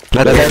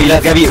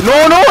 Last guy. No!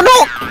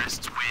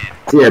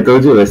 See, I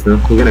told you just now,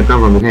 you're gonna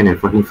come from behind and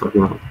fucking fuck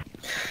him up.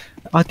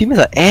 Our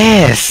teammates are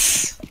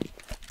ass.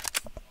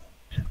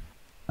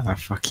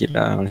 Fuck it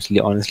lah. Honestly,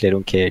 I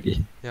don't care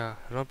already. Yeah,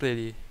 I don't play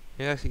already.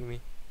 You guys see me.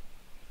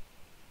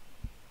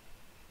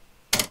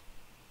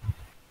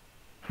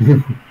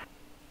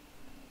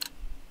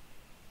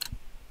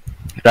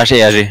 Rush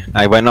it, Ajay.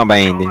 I might not buy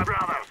anything.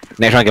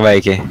 Next one can buy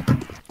AK.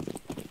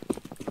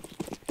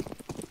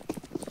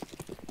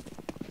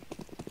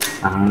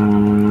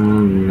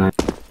 Nice.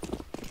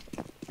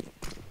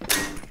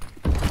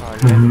 Ah,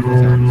 yeah.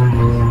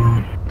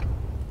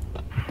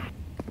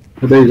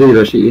 How about you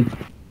rush it?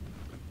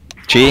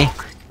 3,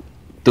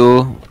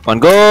 2, 1,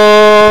 go!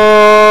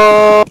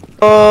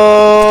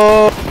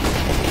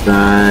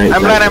 Nice.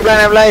 I'm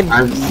blind.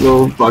 I'm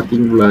so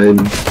fucking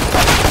blind.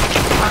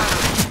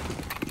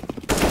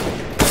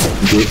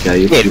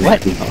 Wait, what?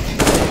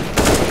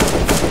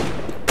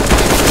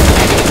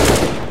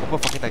 What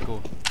fucking tycho?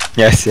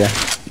 Yes, yeah.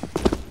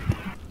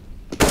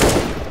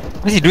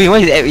 What's he doing? Why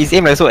is his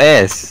aim like so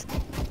ass?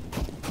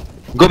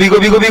 Go big.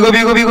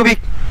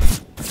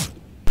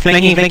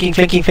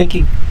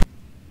 Flanking.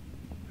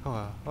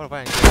 Oh, what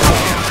about it?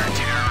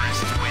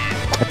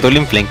 I told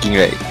him flanking,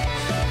 right?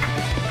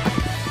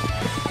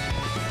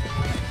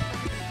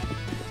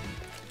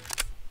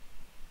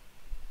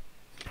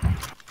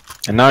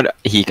 And now that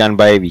he can't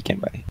buy, we can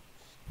buy.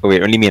 Oh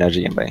wait, only me and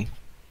Ajay can buy.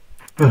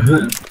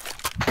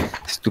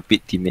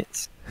 Stupid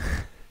teammates.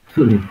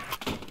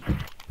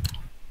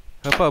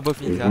 Apa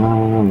above me,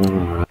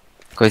 yeah?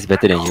 Cause he's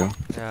better than you.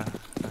 Yeah,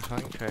 that's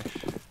fucking trash.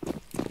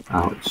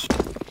 Ouch.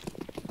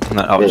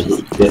 Not ouch.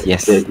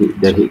 Yes.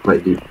 That hit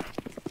quite deep.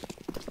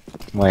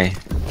 Why?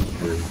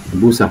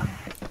 Boost ah.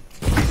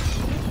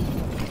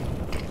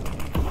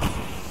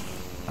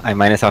 I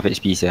minus half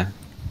HP, sir.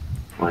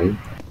 Why?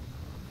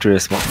 Through the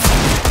smoke.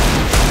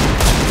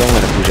 Don't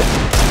wanna push it.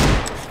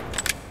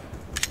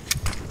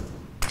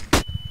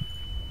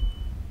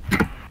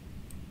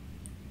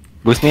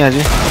 Boost me,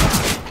 Ajay.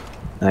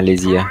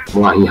 Lazy ah.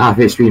 Wow, he half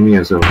HP me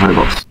also. My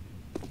box.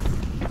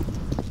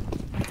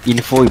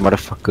 Info, you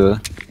motherfucker.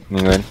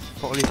 Mingan.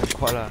 Fuck only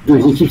squad lah.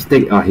 Dude, he keeps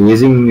taking. Oh,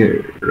 he's using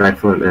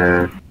rifle.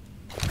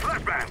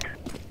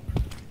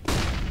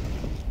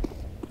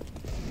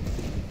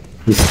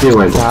 He's still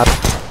like.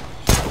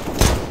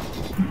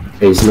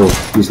 Hey, he's low.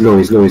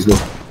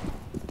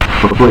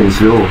 Purple is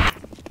low.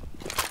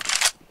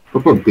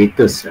 Purple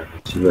beta, sir.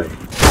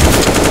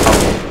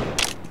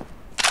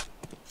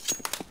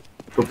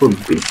 Purple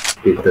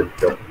beta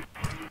dog.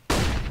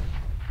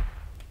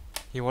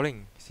 He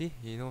walling. See?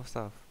 He knows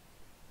stuff.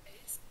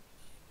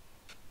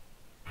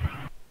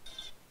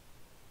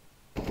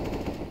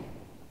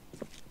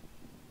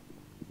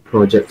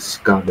 Project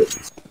Scarlet.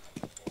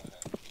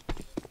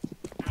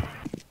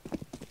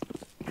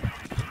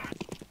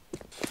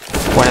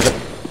 One of the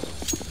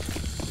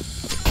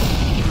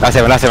Last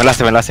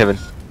seven.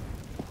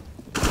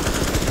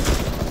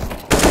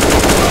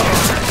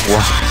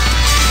 Wow.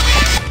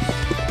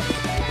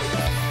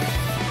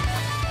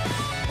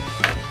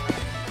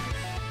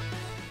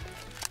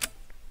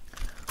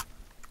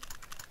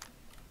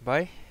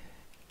 Bye.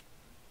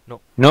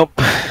 Nope.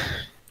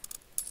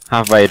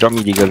 Half by drop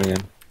me Deagle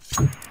again.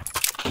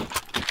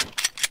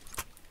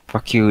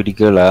 Fuck you,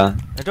 Deagle lah.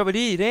 I drop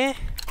already, there.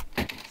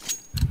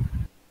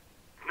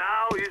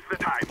 Now is the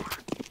time.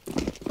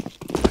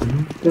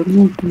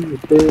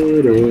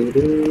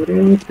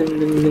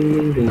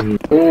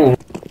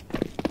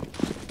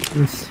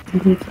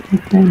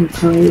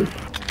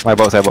 My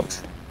box.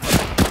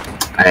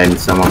 And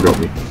someone dropped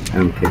me. I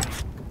don't care.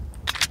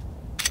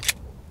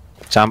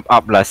 Jump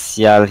up lah,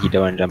 sial. He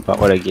don't want to jump up.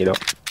 What a gay dog.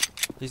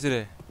 He's still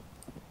there.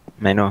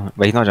 I know,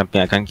 but he's not jumping.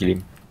 I can't kill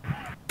him.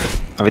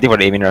 I'm waiting for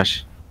the aiming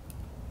rush.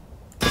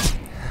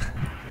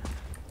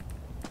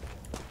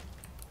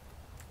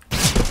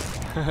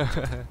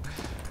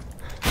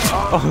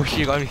 Oh,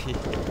 she got me.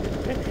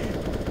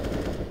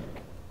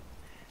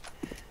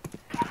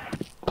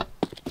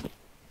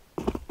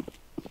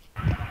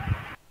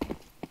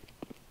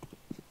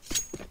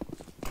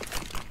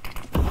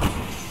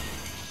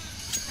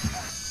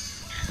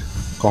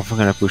 Confirm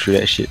gonna push through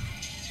that shit.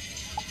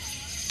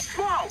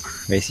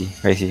 Where is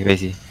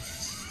he?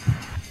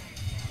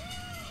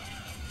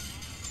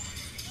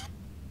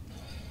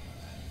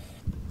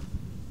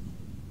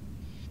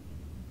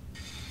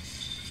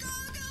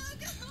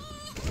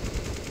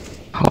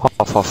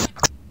 off.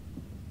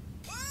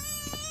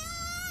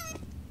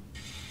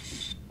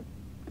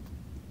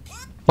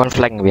 One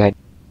flank behind.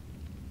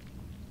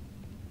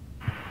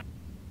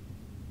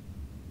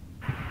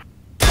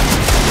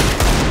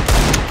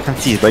 Can't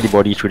see his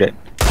body through that.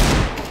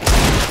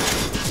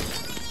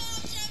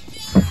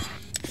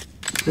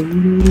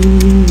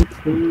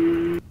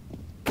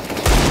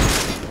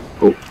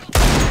 Oh,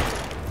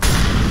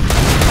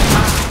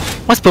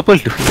 What's purple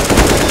doing?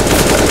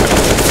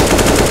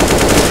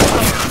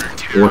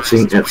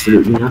 watching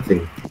absolutely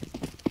nothing.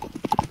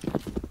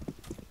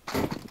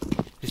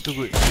 He's too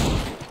good.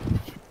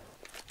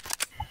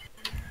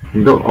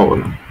 Go all.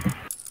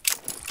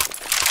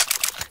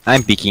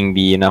 I'm picking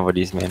B enough for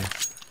this, man.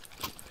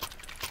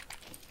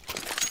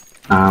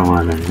 I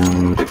wanna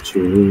know the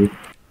truth.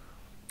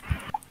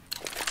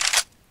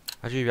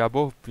 Actually, we are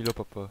both below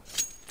purple.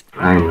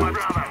 I know.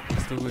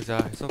 It's too good,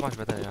 it's so much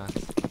better than us.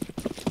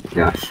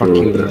 Yeah, Fuck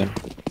you, sure. man.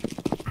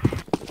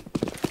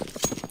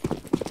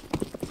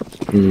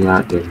 Yeah,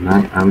 at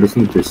night. I'm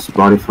listening to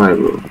Spotify,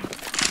 bro.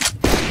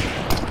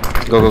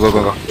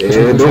 Go.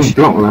 Eh, don't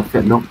block lah,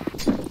 fat dog.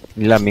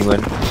 Gila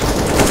Mingwen.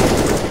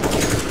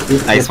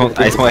 I smoke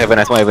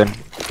heaven.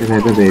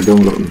 They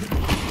don't block me.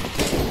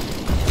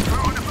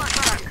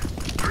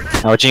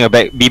 I'm watching your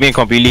back. B main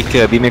completely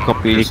clear.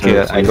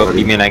 I got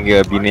B main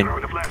angle. B main.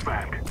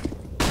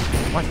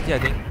 One city, I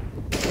think.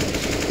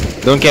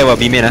 Don't care about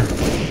B main, ah.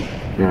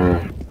 Yeah.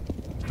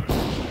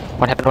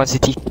 What happened? One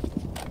city.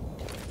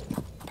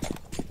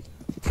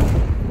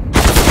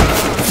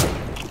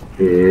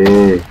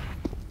 Eh,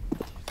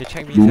 They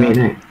check me, you mean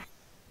sir. it?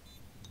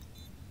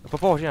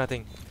 Purple watching, I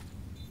think.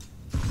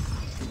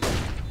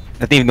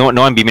 I think no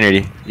one B main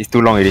already. It's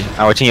too long already.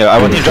 I'm watching drop.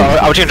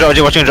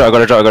 I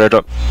gotta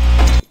drop.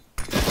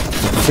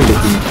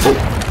 Oh,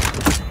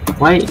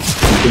 why? You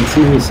can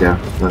see me, sir.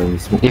 You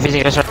smoke.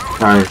 Defusing restaurant.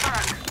 5,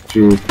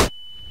 3,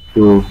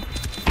 2, 1,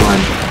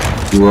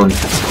 1.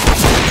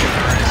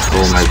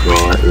 Oh my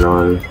god,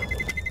 lol.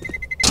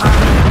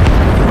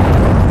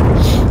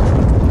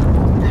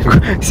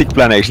 Sick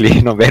plan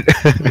actually, not bad.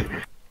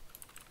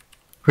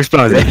 Whose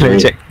plan was that? Let me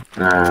check.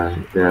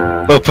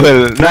 The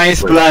Purple.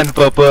 Nice plan,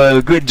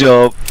 Purple. Good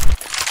job.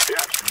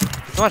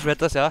 It's so much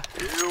better, sir.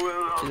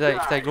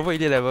 It's like global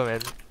elite level, man.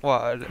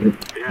 Wow.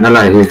 no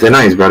lah, he's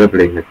not his brother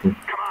playing. I think.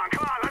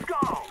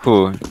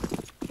 Who?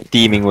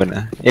 T Mingwen,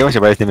 ah. Eh, what's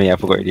your brother's name? I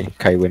forgot already.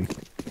 Kai Wen.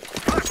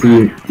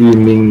 T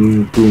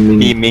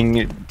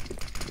Ming.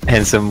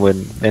 Handsome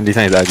one. Then this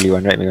one is the ugly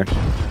one, right, Megan?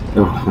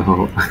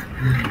 Oh,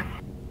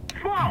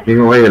 you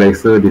know why you're like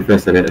so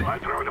depressed at that?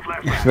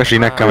 Because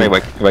Rina come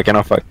back, but I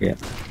cannot fuck. Yeah.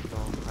 No,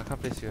 I can't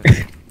place you.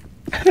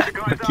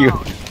 Fuck you.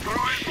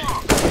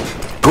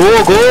 Go!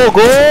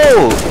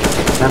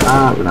 Shut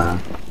up lah.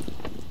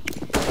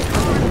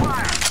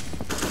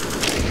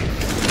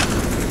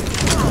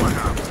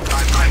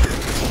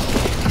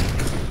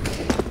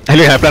 I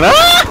look at plan.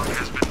 Ah!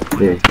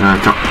 Okay,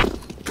 chop.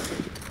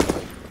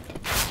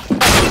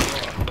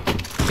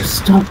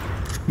 Stop!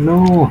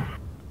 No!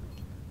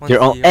 One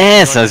You're on city,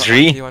 ass, one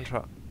Azri. city, one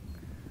truck.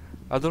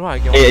 I don't know how I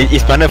get Hey, one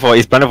it's truck,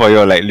 planned for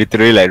you, like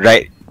literally like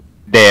right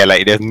there,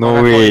 like there's no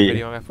One guy way.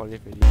 fall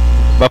leaf already.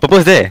 But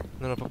Purple's there.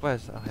 No, purple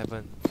is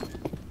heaven.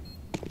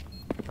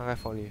 One guy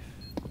fall leaf.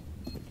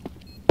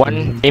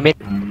 One aim it.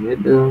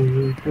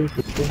 One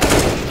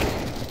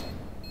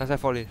guy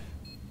fall leaf.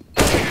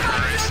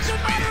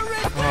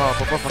 Oh,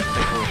 purple fucking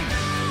tackle.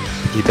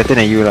 He's better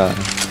than you lah. I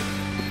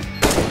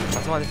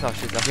just want this kind of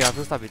shit. Okay, I'm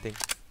gonna start beating.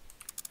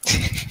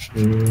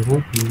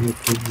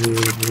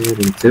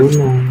 Until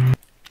now.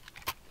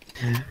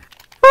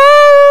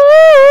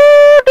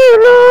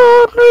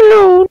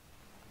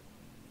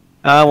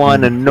 I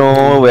wanna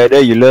know whether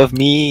you love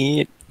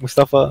me,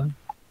 Mustafa.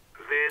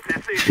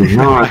 You're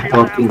not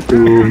talking to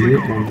me.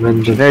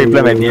 Then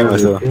reply my DM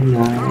also.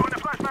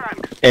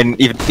 And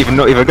if a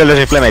girl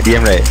doesn't reply my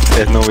DM, right,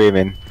 there's no way,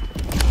 man.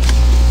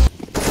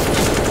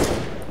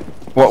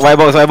 Why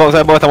box? I'm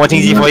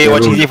watching Z for you.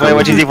 Watching Z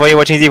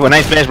for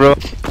nice flash, bro.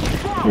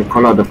 You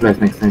call out the flash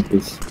next time,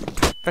 please.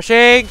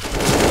 Flashing!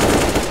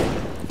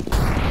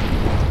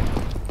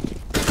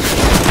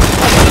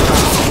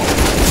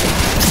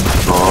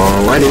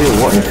 Oh, why did you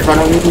walk in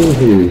front of me?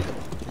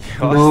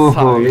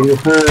 No, you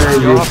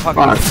heard, you fuck.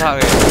 fuck.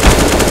 Suck,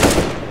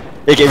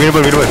 Hey, get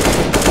winnable.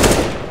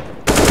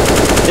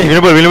 Hey,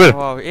 winnable.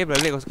 Wow, aim the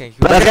leg also can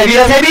kill. That's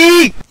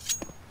heavy!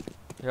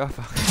 You're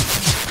fuck.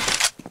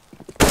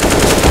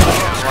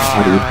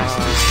 How do you pass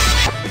it?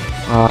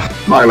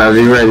 Fuck lah,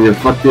 Big Man, you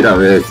fucked it up,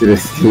 man,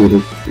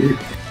 seriously.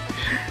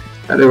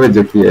 I don't even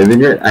joking,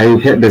 I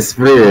had the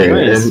spray,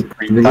 and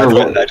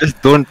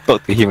Just don't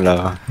talk to him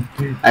lah.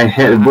 I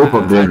had both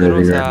of them, I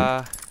don't know,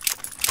 man.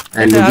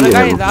 I the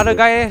other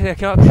guy, they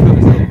cannot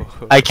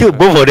kill. I killed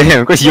both of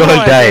them because you all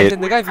died.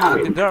 The guy,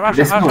 the rush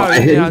That's not, I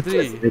me, had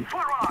R3.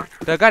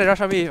 The guy that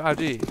rushed me,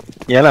 R3.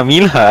 Yeah lah,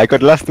 me lah. I got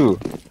the last two.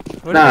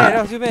 What Nah.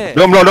 that was you, man.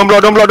 Don't block. I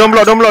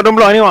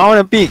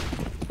wanna pick.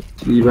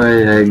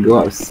 I go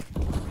up.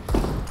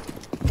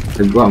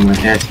 I go up my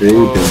ass ready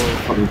to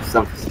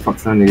fuck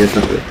some niggas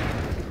up.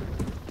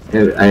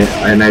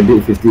 And I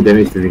did 50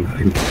 damage to him.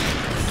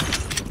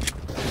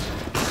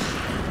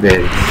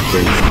 There.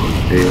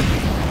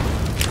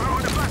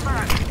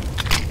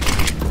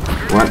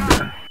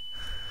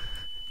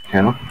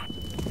 Hell.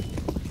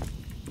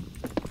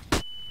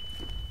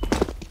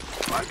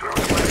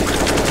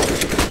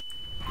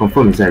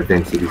 Confirm inside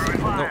 10 cities.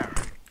 No.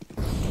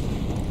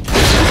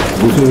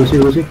 Go.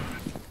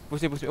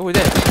 Push me. Oh,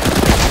 there.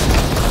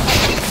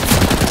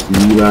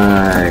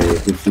 Levi,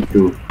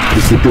 52.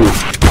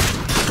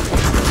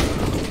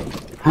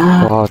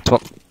 Oh,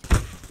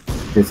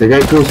 12. There's a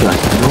guy close,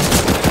 right? No?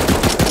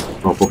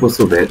 Oh, Purple's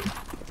so bad.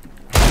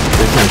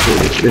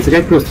 There's a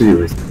guy close to you.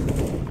 What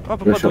Your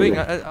Purple shot doing?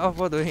 there.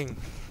 What doing?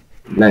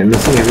 Like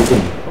missing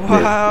everything.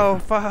 Wow,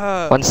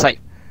 fuck. One side.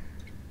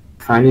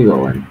 Finally got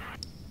one.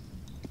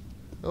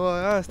 Oh,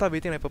 I gotta start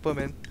beating like Purple,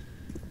 man.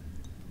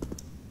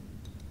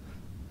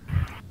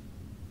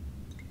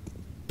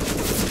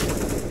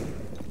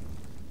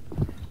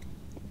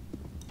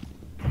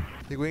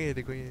 They're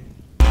going in.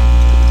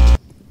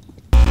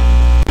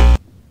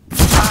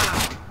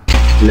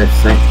 Left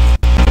side.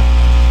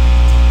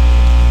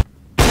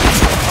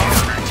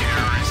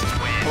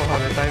 Oh,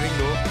 the timing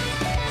though.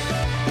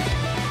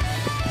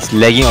 It's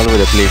lagging all over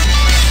the place.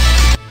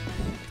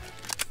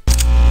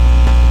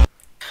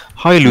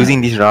 How are you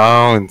losing these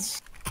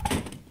rounds?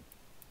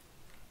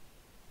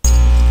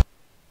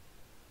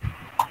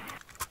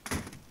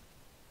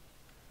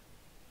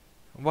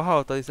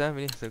 Wow, 37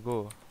 minutes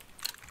ago.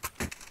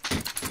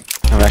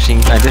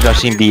 I'm just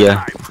rushing B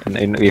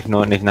and with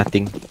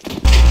nothing.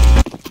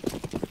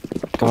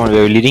 Come on,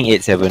 we're leading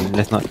 8-7.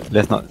 Let's not.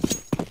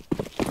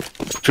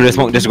 Through the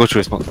smoke, just go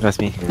through the smoke, trust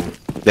me.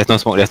 There's no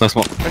smoke.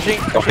 Crashing.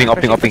 Hopping.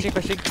 Crashing.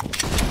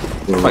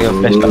 Fuck your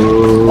flash.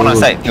 One on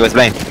side, he was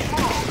blind.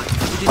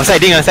 On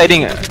side ding.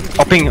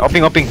 Hopping.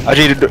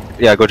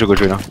 Yeah, go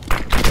through now.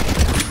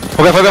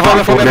 Fall back. Wait,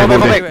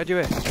 where? Go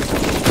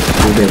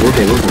there.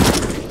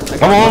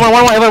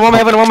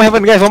 One more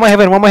heaven, guys, one more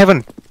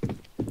heaven.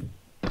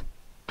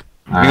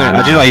 Ajay,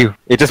 not you.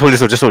 Hey, just hold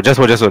this one, just hold.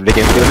 They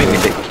can make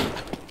mistake.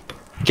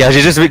 Okay,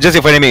 Ajay, just wait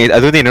for them. I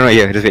don't think they know it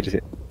here. Just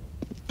wait.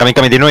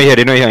 Coming. They know it here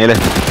on your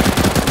left.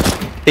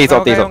 Take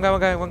off.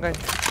 One guy.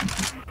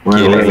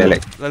 Okay,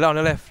 like. On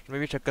the left.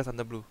 Maybe checkers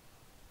under blue.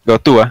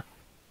 Got two,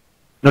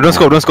 No, don't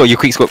scope. You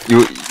quick scope.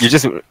 You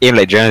just aim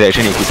like general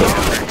direction and quick scope.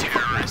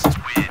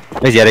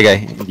 Where's the other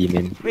guy?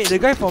 Demon. Wait, the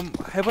guy from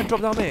heaven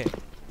dropped down, mate.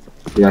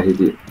 Yeah, he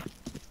did.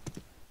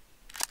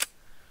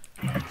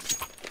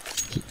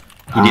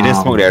 He didn't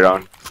smoke that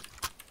round.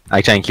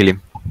 I try and kill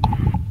him.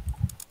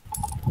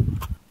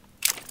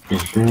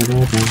 This is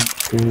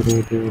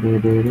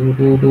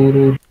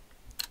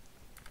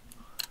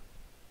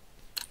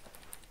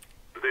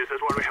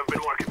what we have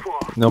been working for.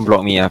 Don't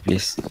block me,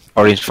 please.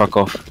 Orange, fuck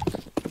off.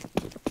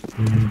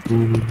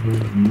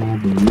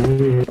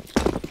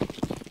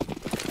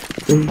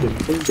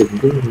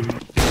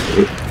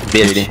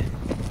 Dead already.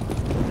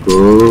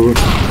 Go.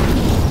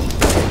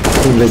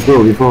 Let's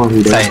go before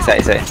he dies.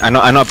 Side. I'm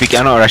not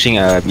rushing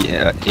A.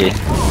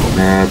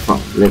 Nah, fuck.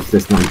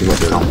 Let's not give up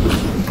the round.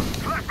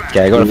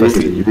 Okay, I got the first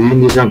two. You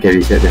win this round, can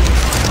reset them.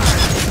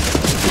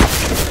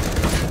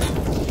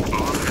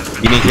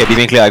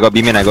 Beaming clear. I got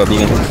beaming.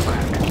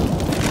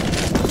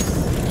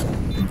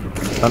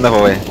 Thunder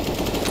for where?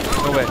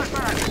 Nowhere.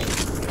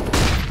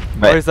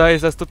 But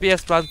It's a stupid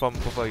ass plant from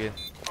Purple again.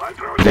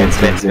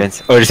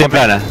 Vents. Oh, the same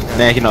plan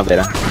Nah, he not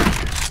bad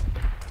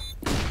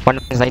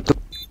 192.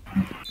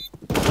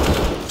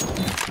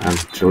 I'm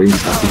throwing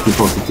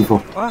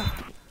 64.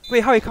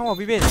 Wait, how he come out,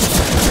 Vivian?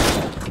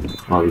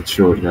 Oh, we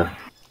throw it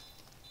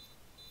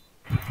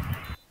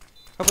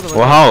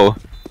Wow.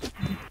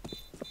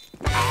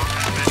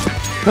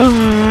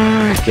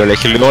 Yo, like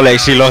he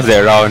actually lost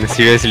that round.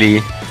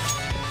 Seriously.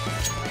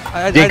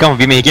 He didn't come from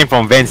Beamer, he came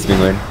from Vents,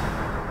 Bingon.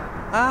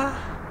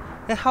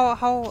 Then how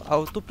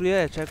our two player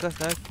at checkers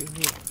never kill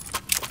him?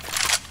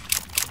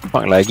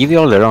 Fuck, like, give you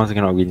all the rounds, you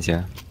cannot win,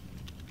 yeah.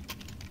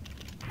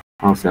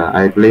 Oh, sir,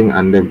 I playing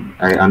under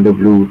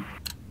blue.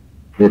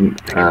 Then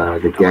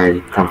the guy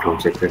come from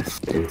checkers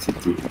in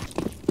city.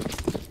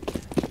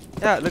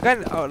 Yeah, the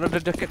guy,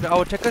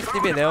 our checkers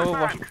teammate never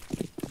watch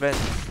Vents.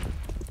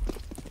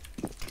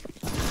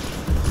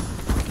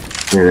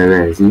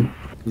 Where, see?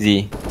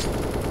 Z.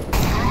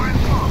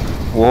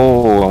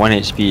 Whoa, 1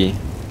 HP.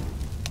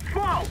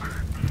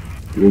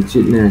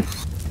 Legitness.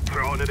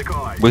 Throw in the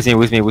guy. Boost me.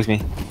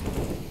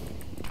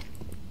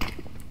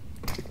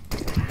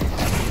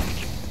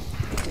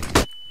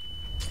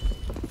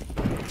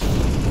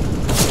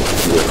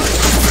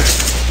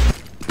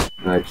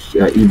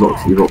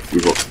 E-box.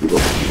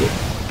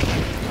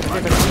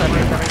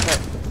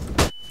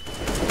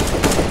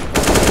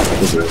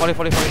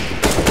 Falling.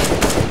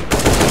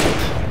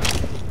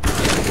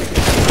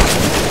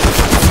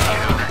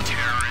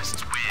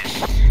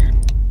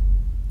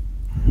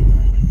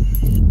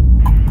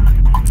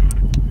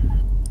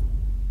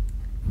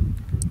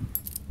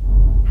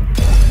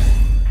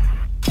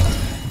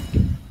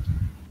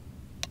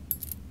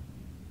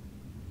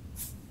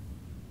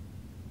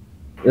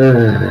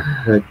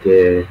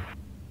 Okay.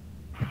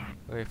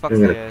 Okay, fuck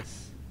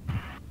CS.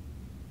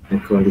 I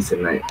call this a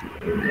night.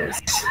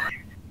 Yes.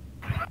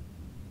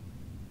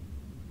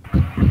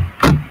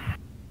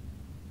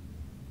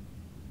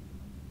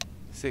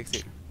 Sick.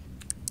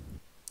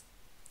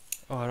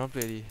 Oh, I don't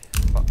play already.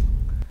 Fuck.